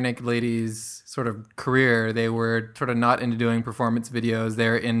in the Bare Naked Ladies sort of career, they were sort of not into doing performance videos.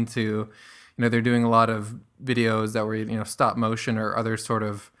 They're into, they're doing a lot of videos that were stop motion or other sort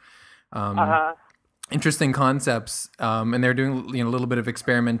of interesting concepts, and they're doing a little bit of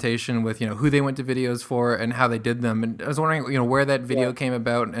experimentation with who they went to videos for and how they did them. And I was wondering where that video came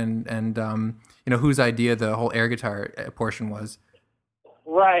about and whose idea the whole air guitar portion was.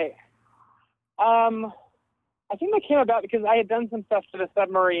 Right. I think that came about because I had done some stuff for the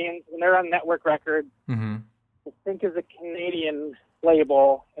Submarines, and they're on Network Records. Mm-hmm. I think is a Canadian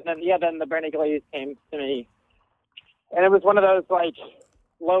label, and then the Bare Naked Ladies came to me, and it was one of those like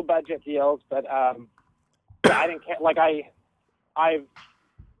low budget deals, but I didn't care. Like I've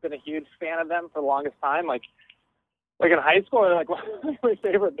been a huge fan of them for the longest time. Like in high school, they're like one of my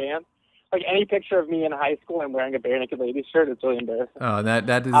favorite bands. Like any picture of me in high school and wearing a Bare Naked Ladies shirt, it's really embarrassing. Oh, that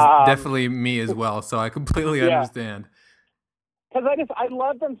is definitely me as well. So I completely understand. Because I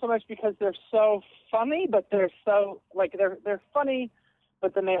love them so much because they're so funny, but they're so like they're funny,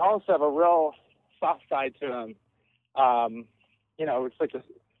 but then they also have a real soft side to them. It's like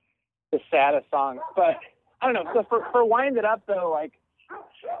the saddest song. But I don't know. So for Wind It Up though, like,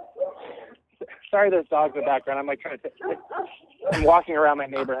 sorry, there's dogs in the background. I'm like trying to. I'm walking around my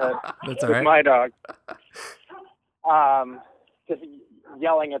neighborhood with my dog. Just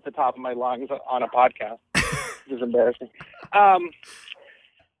yelling at the top of my lungs on a podcast, which is embarrassing. So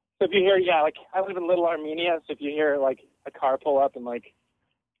if you hear, like I live in Little Armenia, so if you hear like a car pull up and like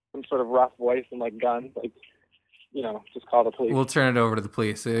some sort of rough voice and like guns, like just call the police. We'll turn it over to the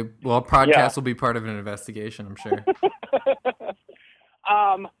police. Podcast will be part of an investigation, I'm sure.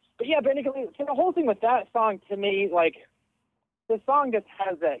 But yeah, basically, so the whole thing with that song to me, like, the song just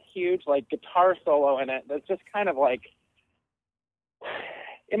has that huge like guitar solo in it. That's just kind of like,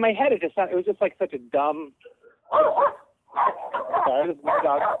 in my head, it was just like such a dumb. Sorry, this is my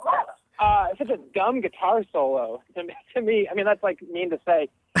dog. It's such a dumb guitar solo to me. I mean, that's like mean to say.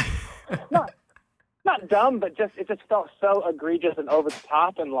 Not dumb, but it just felt so egregious and over the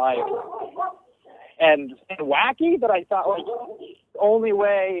top and like and wacky that I thought like the only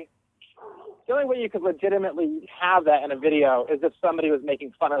way you could legitimately have that in a video is if somebody was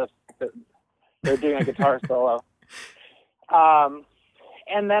making fun of the fact that they're doing a guitar solo.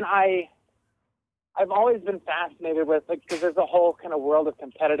 And then I've always been fascinated with, like, because there's a whole kind of world of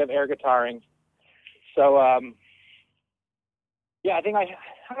competitive air guitaring. So, I think I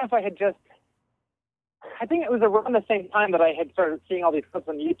don't know if I had I think it was around the same time that I had started seeing all these clips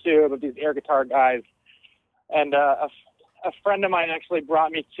on YouTube of these air guitar guys. And a friend of mine actually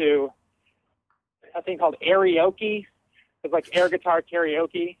brought me to a thing called Airioke. It's like air guitar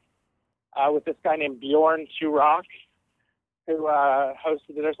karaoke with this guy named Bjorn Rock, who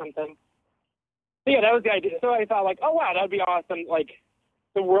hosted it or something. So yeah, that was the idea. So I thought like, oh wow, that would be awesome. Like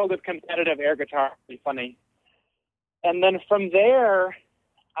the world of competitive air guitar would be funny. And then from there,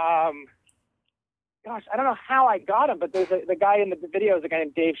 gosh, I don't know how I got him, but there's the guy in the video is a guy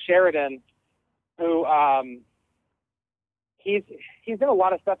named Dave Sheridan, who he's in a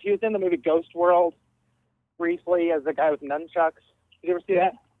lot of stuff. He was in the movie Ghost World briefly as the guy with nunchucks. Did you ever see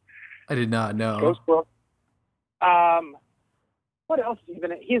that? I did not know. Ghost World. What else is he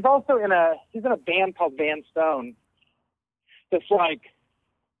been in? He's also in a band called Van Stone. This like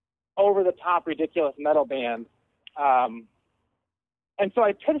over the top ridiculous metal band. And so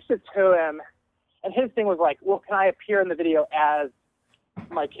I pitched it to him, and his thing was like, well, can I appear in the video as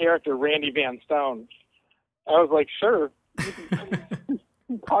my character, Randy Van Stone? I was like, sure. You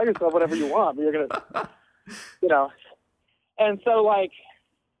can call yourself whatever you want, but you're going to, And so, like,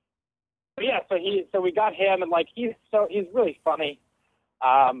 yeah, so we got him, and, like, he's really funny.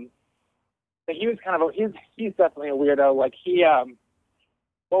 But he was he's definitely a weirdo. Like,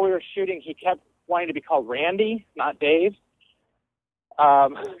 while we were shooting, he kept wanting to be called Randy, not Dave. So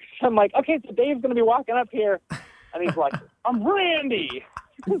I'm like, okay, so Dave's going to be walking up here, and he's like, I'm Randy.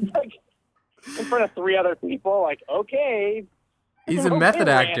 It's like in front of 3 other people, like, okay. He's a method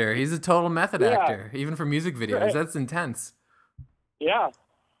actor. He's a total method actor, even for music videos. Right. That's intense. Yeah.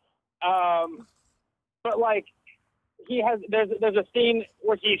 But like, there's a scene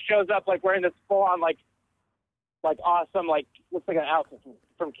where he shows up like wearing this full on like awesome, like looks like an outfit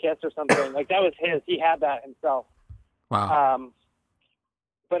from Kiss or something. Like that was his. He had that himself. Wow.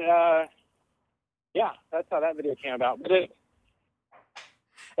 But yeah, that's how that video came about. But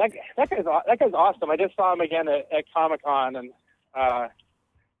that guy's awesome. I just saw him again at Comic-Con, and I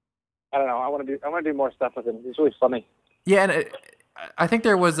don't know. I want to do more stuff with him. He's really funny. Yeah, and I think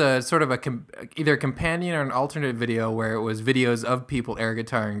there was a sort of either a companion or an alternate video where it was videos of people air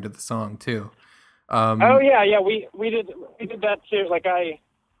guitaring to the song too. Oh yeah, we did that too. Like I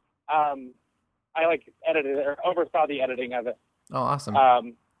like edited it or oversaw the editing of it. Oh, awesome.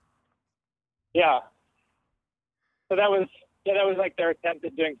 Yeah. So that was like their attempt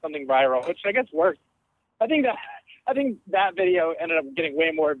at doing something viral, which I guess worked. I think that video ended up getting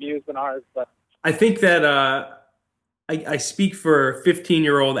way more views than ours, but I think that I speak for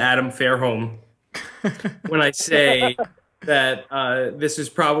 15-year-old Adam Fairholm when I say that this is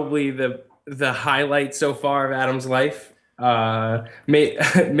probably the highlight so far of Adam's life.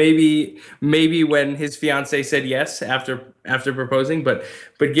 Maybe when his fiance said yes after proposing, but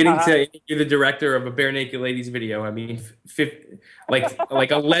getting to be the director of a Bare Naked Ladies video, I mean,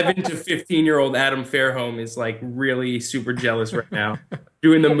 like 11 to 15-year-old Adam Fairholm is like really super jealous right now,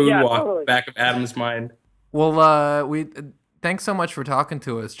 doing the moonwalk totally. back of Adam's mind. Well, thanks so much for talking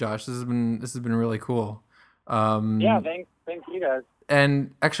to us, Josh. This has been really cool. Yeah, thanks you guys.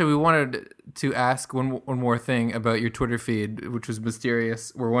 And actually, we wanted to ask one more thing about your Twitter feed, which was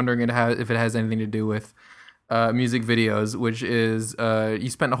mysterious. We're wondering if it has anything to do with music videos, which is you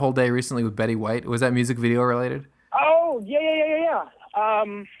spent a whole day recently with Betty White. Was that music video related? Oh yeah.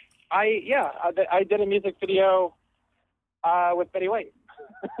 I did a music video with Betty White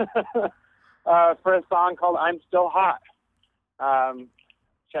for a song called "I'm Still Hot."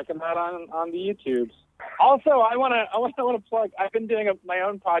 Check them out on the YouTubes. Also, I want to plug. I've been doing my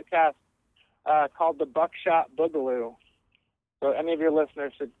own podcast called The Buckshot Boogaloo. So any of your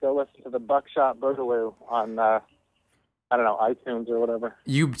listeners should go listen to The Buckshot Boogaloo on I don't know, iTunes or whatever.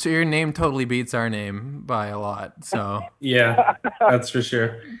 So your name totally beats our name by a lot. So Yeah, that's for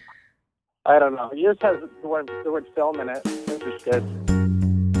sure. I don't know. Yours has the word film in it, which is good.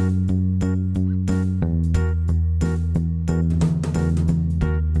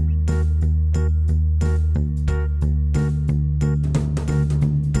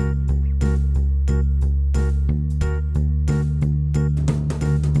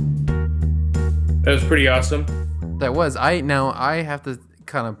 That was pretty awesome. that was. I have to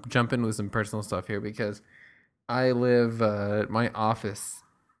kind of jump in with some personal stuff here because I live. My office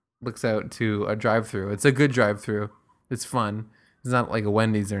looks out to a drive-through. It's a good drive-through. It's fun. It's not like a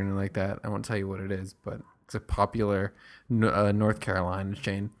Wendy's or anything like that. I won't tell you what it is, but it's a popular North Carolina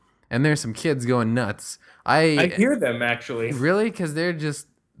chain. And there's some kids going nuts. I hear them actually. Really? Because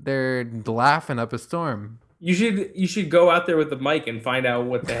they're laughing up a storm. You should go out there with the mic and find out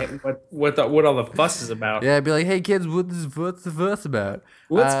what all the fuss is about. Yeah, I'd be like, hey kids, what's the fuss about?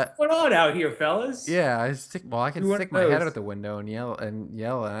 What's going on out here, fellas? Yeah, I can stick my head out the window and yell and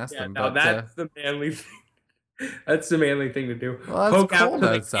ask them. No, but that's the manly thing. That's the manly thing to do. Well, it's cold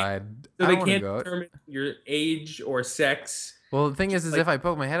outside. So I they don't can't go out. determine your age or sex. Well, the thing is like- if I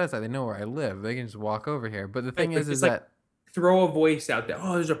poke my head outside, they know where I live. They can just walk over here. But the thing Like, is it's that throw a voice out there.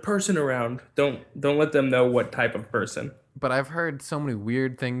 Oh, there's a person around. Don't let them know what type of person. but I've heard so many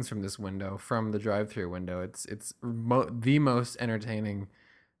weird things from this window, from the drive-through window. It's the most entertaining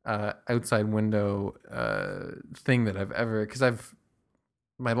outside window thing that I've ever. Because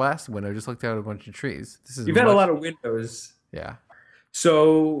my last window just looked out a bunch of trees. You've had a lot of windows. Yeah.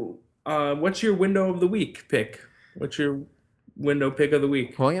 So, what's your window of the week pick? What's your window pick of the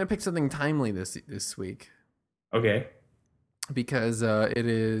week? Well, I'm gonna pick something timely this week. Okay. Because it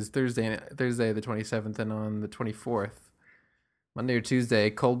is Thursday the 27th, and on the 24th, Monday or Tuesday,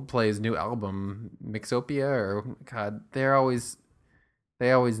 Coldplay's new album, Mixopia, or God, they always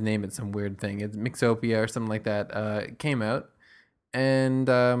name it some weird thing. It's Mixopia or something like that. Came out, and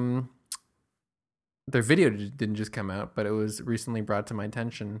their video didn't just come out, but it was recently brought to my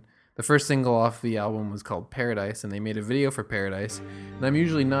attention. The first single off the album was called Paradise, and they made a video for Paradise. And I'm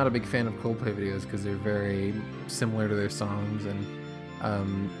usually not a big fan of Coldplay videos because they're very similar to their songs,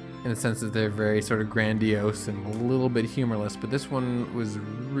 and in the sense that they're very sort of grandiose and a little bit humorless. But this one was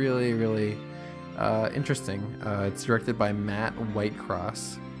really, really interesting. It's directed by Matt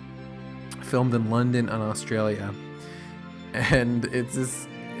Whitecross, filmed in London and Australia, and it's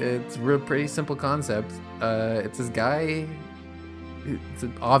real pretty simple concept. It's this guy. It's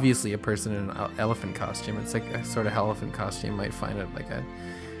obviously a person in an elephant costume. It's like a sort of elephant costume you might find at like a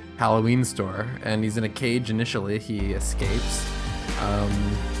Halloween store. And he's in a cage initially. He escapes.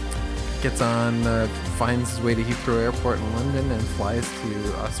 gets on, finds his way to Heathrow Airport in London and flies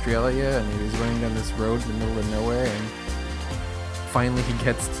to Australia, and he's running down this road in the middle of nowhere, and finally he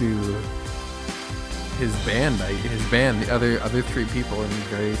gets to his band, the other three people in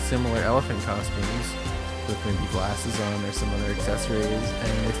very similar elephant costumes with maybe glasses on or some other accessories,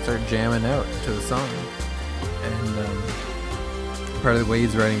 and they start jamming out to the song. And part of the way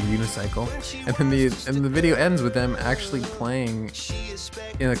he's riding a unicycle, and then the video ends with them actually playing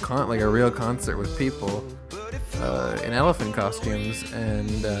in a real concert with people in elephant costumes,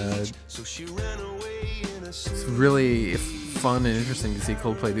 and it's really fun and interesting to see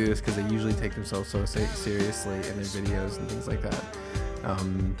Coldplay do this, because they usually take themselves so seriously in their videos and things like that.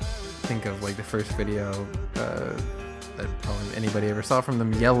 Think of like the first video that probably anybody ever saw from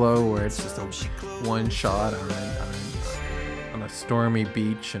them, Yellow, where it's just a one shot on a stormy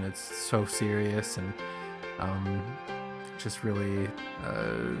beach, and it's so serious, and just really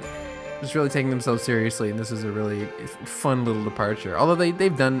taking themselves seriously. And this is a really fun little departure. Although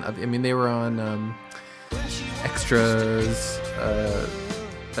they've done, I mean, they were on Extras,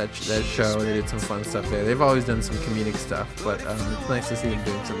 that show. They did some fun stuff there. They've always done some comedic stuff, but it's nice to see them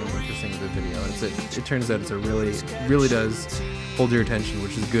doing something interesting with the video. And it turns out really does hold your attention,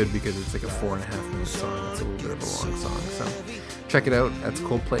 which is good, because it's like a 4.5-minute song. It's a little bit of a long song, so check it out. That's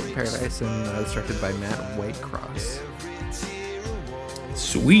Coldplay in Paradise, and it's directed by Matt Whitecross.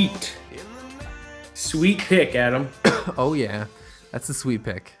 Sweet pick, Adam. Oh yeah, that's a sweet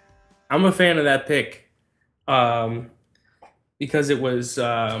pick. I'm a fan of that pick, because it was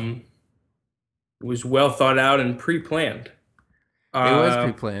well thought out and pre-planned. It was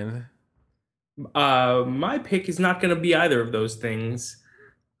pre-planned. My pick is not going to be either of those things.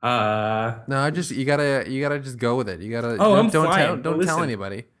 No, you gotta just go with it. You gotta. Oh, don't tell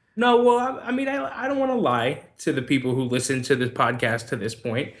anybody. No, well, I mean, I don't want to lie to the people who listen to this podcast to this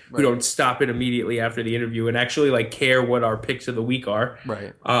point, who don't stop it immediately after the interview and actually like care what our picks of the week are.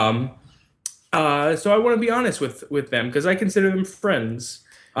 Right. So I want to be honest with them, because I consider them friends.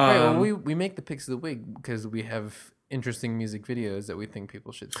 Right. Well, we make the picks of the week because we have interesting music videos that we think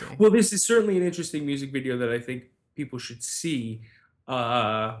people should see. Well, this is certainly an interesting music video that I think people should see.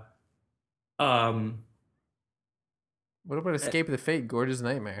 What about Escape the Fate, Gorgeous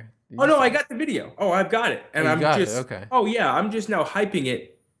Nightmare? No, I got the video. Oh, I've got it, and okay. Oh yeah, I'm just now hyping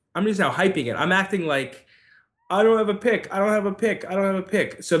it. I'm acting like I don't have a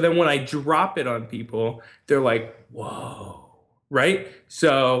pick. So then when I drop it on people, they're like, "Whoa!" Right?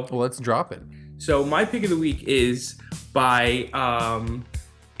 So well, let's drop it. So my pick of the week is by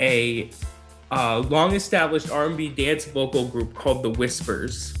a long-established R&B dance vocal group called The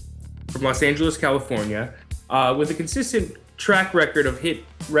Whispers from Los Angeles, California, with a consistent track record of hit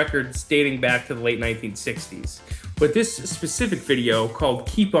records dating back to the late 1960s. But this specific video, called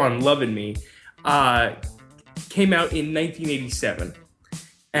Keep On Lovin' Me, came out in 1987.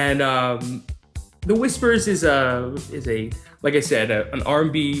 And The Whispers is a like I said, an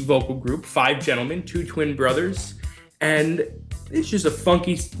R&B vocal group, 5 gentlemen, 2 twin brothers, and this is just a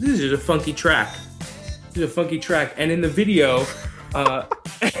funky track. And in the video, I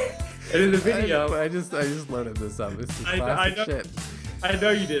just loaded this up. This is classic shit. I know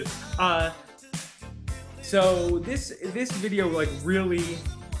you did. So this video really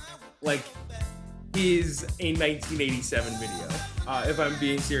is a 1987 video. If I'm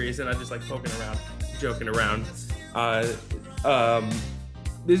being serious and not just poking around, joking around.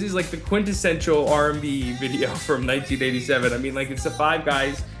 This is the quintessential R&B video from 1987. I mean, it's the 5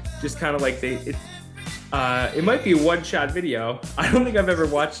 guys just kind of it might be a one-shot video. I don't think I've ever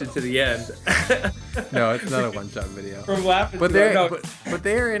watched it to the end. No, it's not a one-shot video. From laughing, but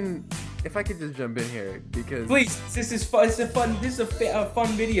they're in. If I could just jump in here, because please, this is fun. This is a fun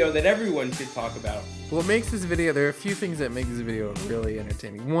video that everyone should talk about. What makes this video? There are a few things that make this video really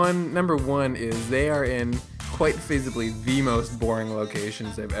entertaining. Number one is they are in quite feasibly the most boring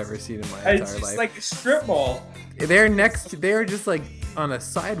locations I've ever seen in my entire life. It's just like a strip mall. They're just on a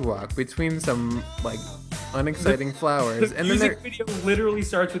sidewalk between some unexciting flowers, the and music video literally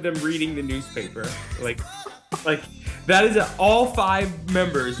starts with them reading the newspaper, that is all 5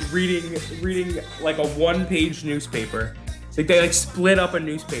 members reading a one-page newspaper. They split up a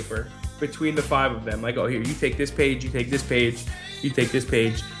newspaper between the 5 of them. Oh, here, you take this page, you take this page, you take this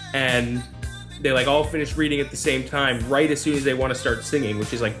page, and they all finish reading at the same time right as soon as they want to start singing,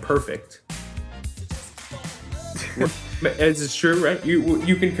 which is perfect. Is this true, right?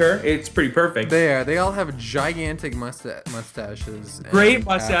 You concur? It's pretty perfect. They all have gigantic mustaches. Great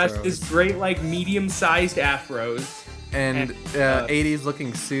mustaches, great medium-sized afros. And 80s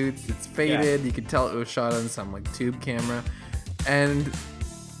looking suits. It's faded. Yeah. You could tell it was shot on some tube camera. And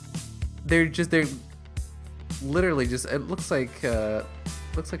they're literally just. It looks like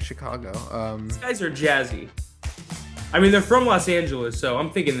Chicago. These guys are jazzy. I mean, they're from Los Angeles, so I'm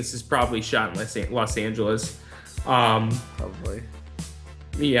thinking this is probably shot in Los Angeles. Probably.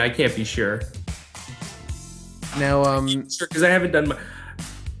 Yeah, I can't be sure. Now, because I haven't done my.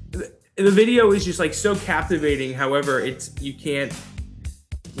 The video is just like so captivating. However, you can't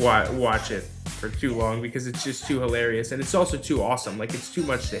watch it for too long because it's just too hilarious, and it's also too awesome. Like, it's too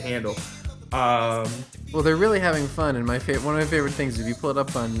much to handle. Well, they're really having fun, and one of my favorite things, if you pull it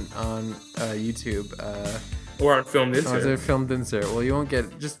up on YouTube, or on Filmed or Insert. Filmed Insert. Well, you won't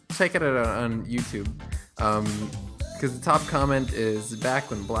get. Just check it out on YouTube, because the top comment is back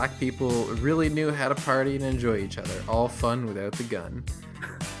when black people really knew how to party and enjoy each other. All fun without the gun.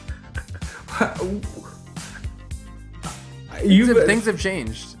 Things have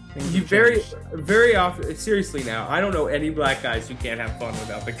changed. You very often, seriously now, I don't know any black guys who can't have fun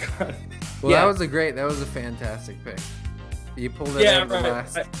without the gun. Well, that was a fantastic pick. You pulled it out of the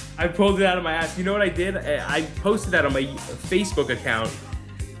last. I pulled it out of my ass. You know what I did? I posted that on my Facebook account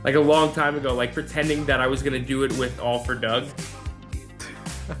like a long time ago, like pretending that I was gonna do it with All for Doug.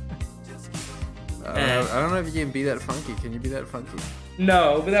 I don't know if you can be that funky. Can you be that funky?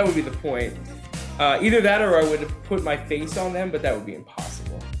 No, but that would be the point. Either that or I would have put my face on them, but that would be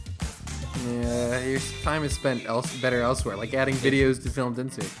impossible. Yeah, your time is spent better elsewhere, like adding videos to Filmed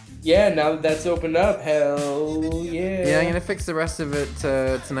Insert. Yeah, now that that's opened up, hell yeah. Yeah, I'm gonna fix the rest of it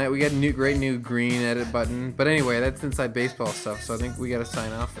tonight. We got a great new green edit button. But anyway, that's inside baseball stuff, so I think we gotta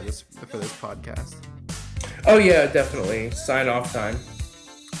sign off for this podcast. Oh yeah, definitely. Sign off time.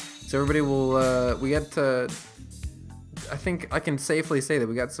 So everybody will we got I think I can safely say that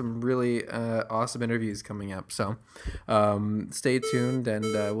we got some really awesome interviews coming up. So stay tuned, and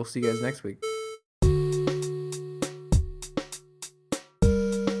we'll see you guys next week.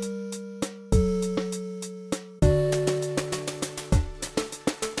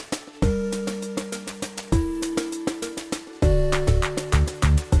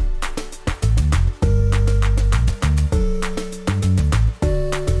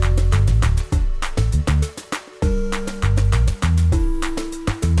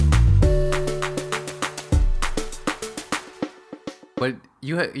 But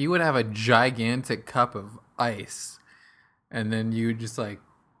you would have a gigantic cup of ice, and then you just like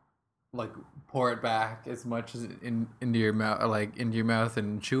pour it back as much as into your mouth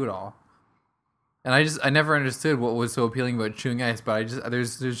and chew it all. And I never understood what was so appealing about chewing ice, but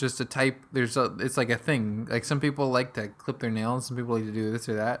there's just a type, it's like a thing. Like, some people like to clip their nails, some people like to do this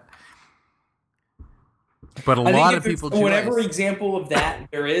or that. But a lot of people chew whatever ice. example of that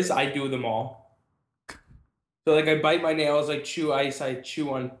there is, I do them all. So like, I bite my nails, I chew ice, I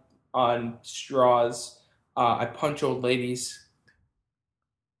chew on straws, I punch old ladies.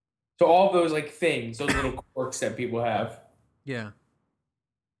 So all those like things, those little quirks that people have. Yeah.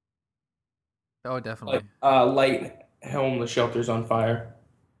 Oh, definitely. Like light homeless shelters on fire.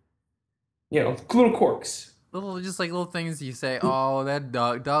 You know, little quirks. Little things you say. Oh, that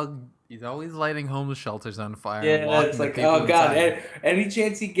dog. He's always lighting homeless shelters on fire. Yeah, it's like, oh god, any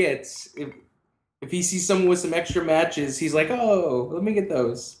chance he gets, if he sees someone with some extra matches, he's like, oh, let me get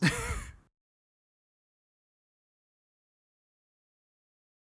those.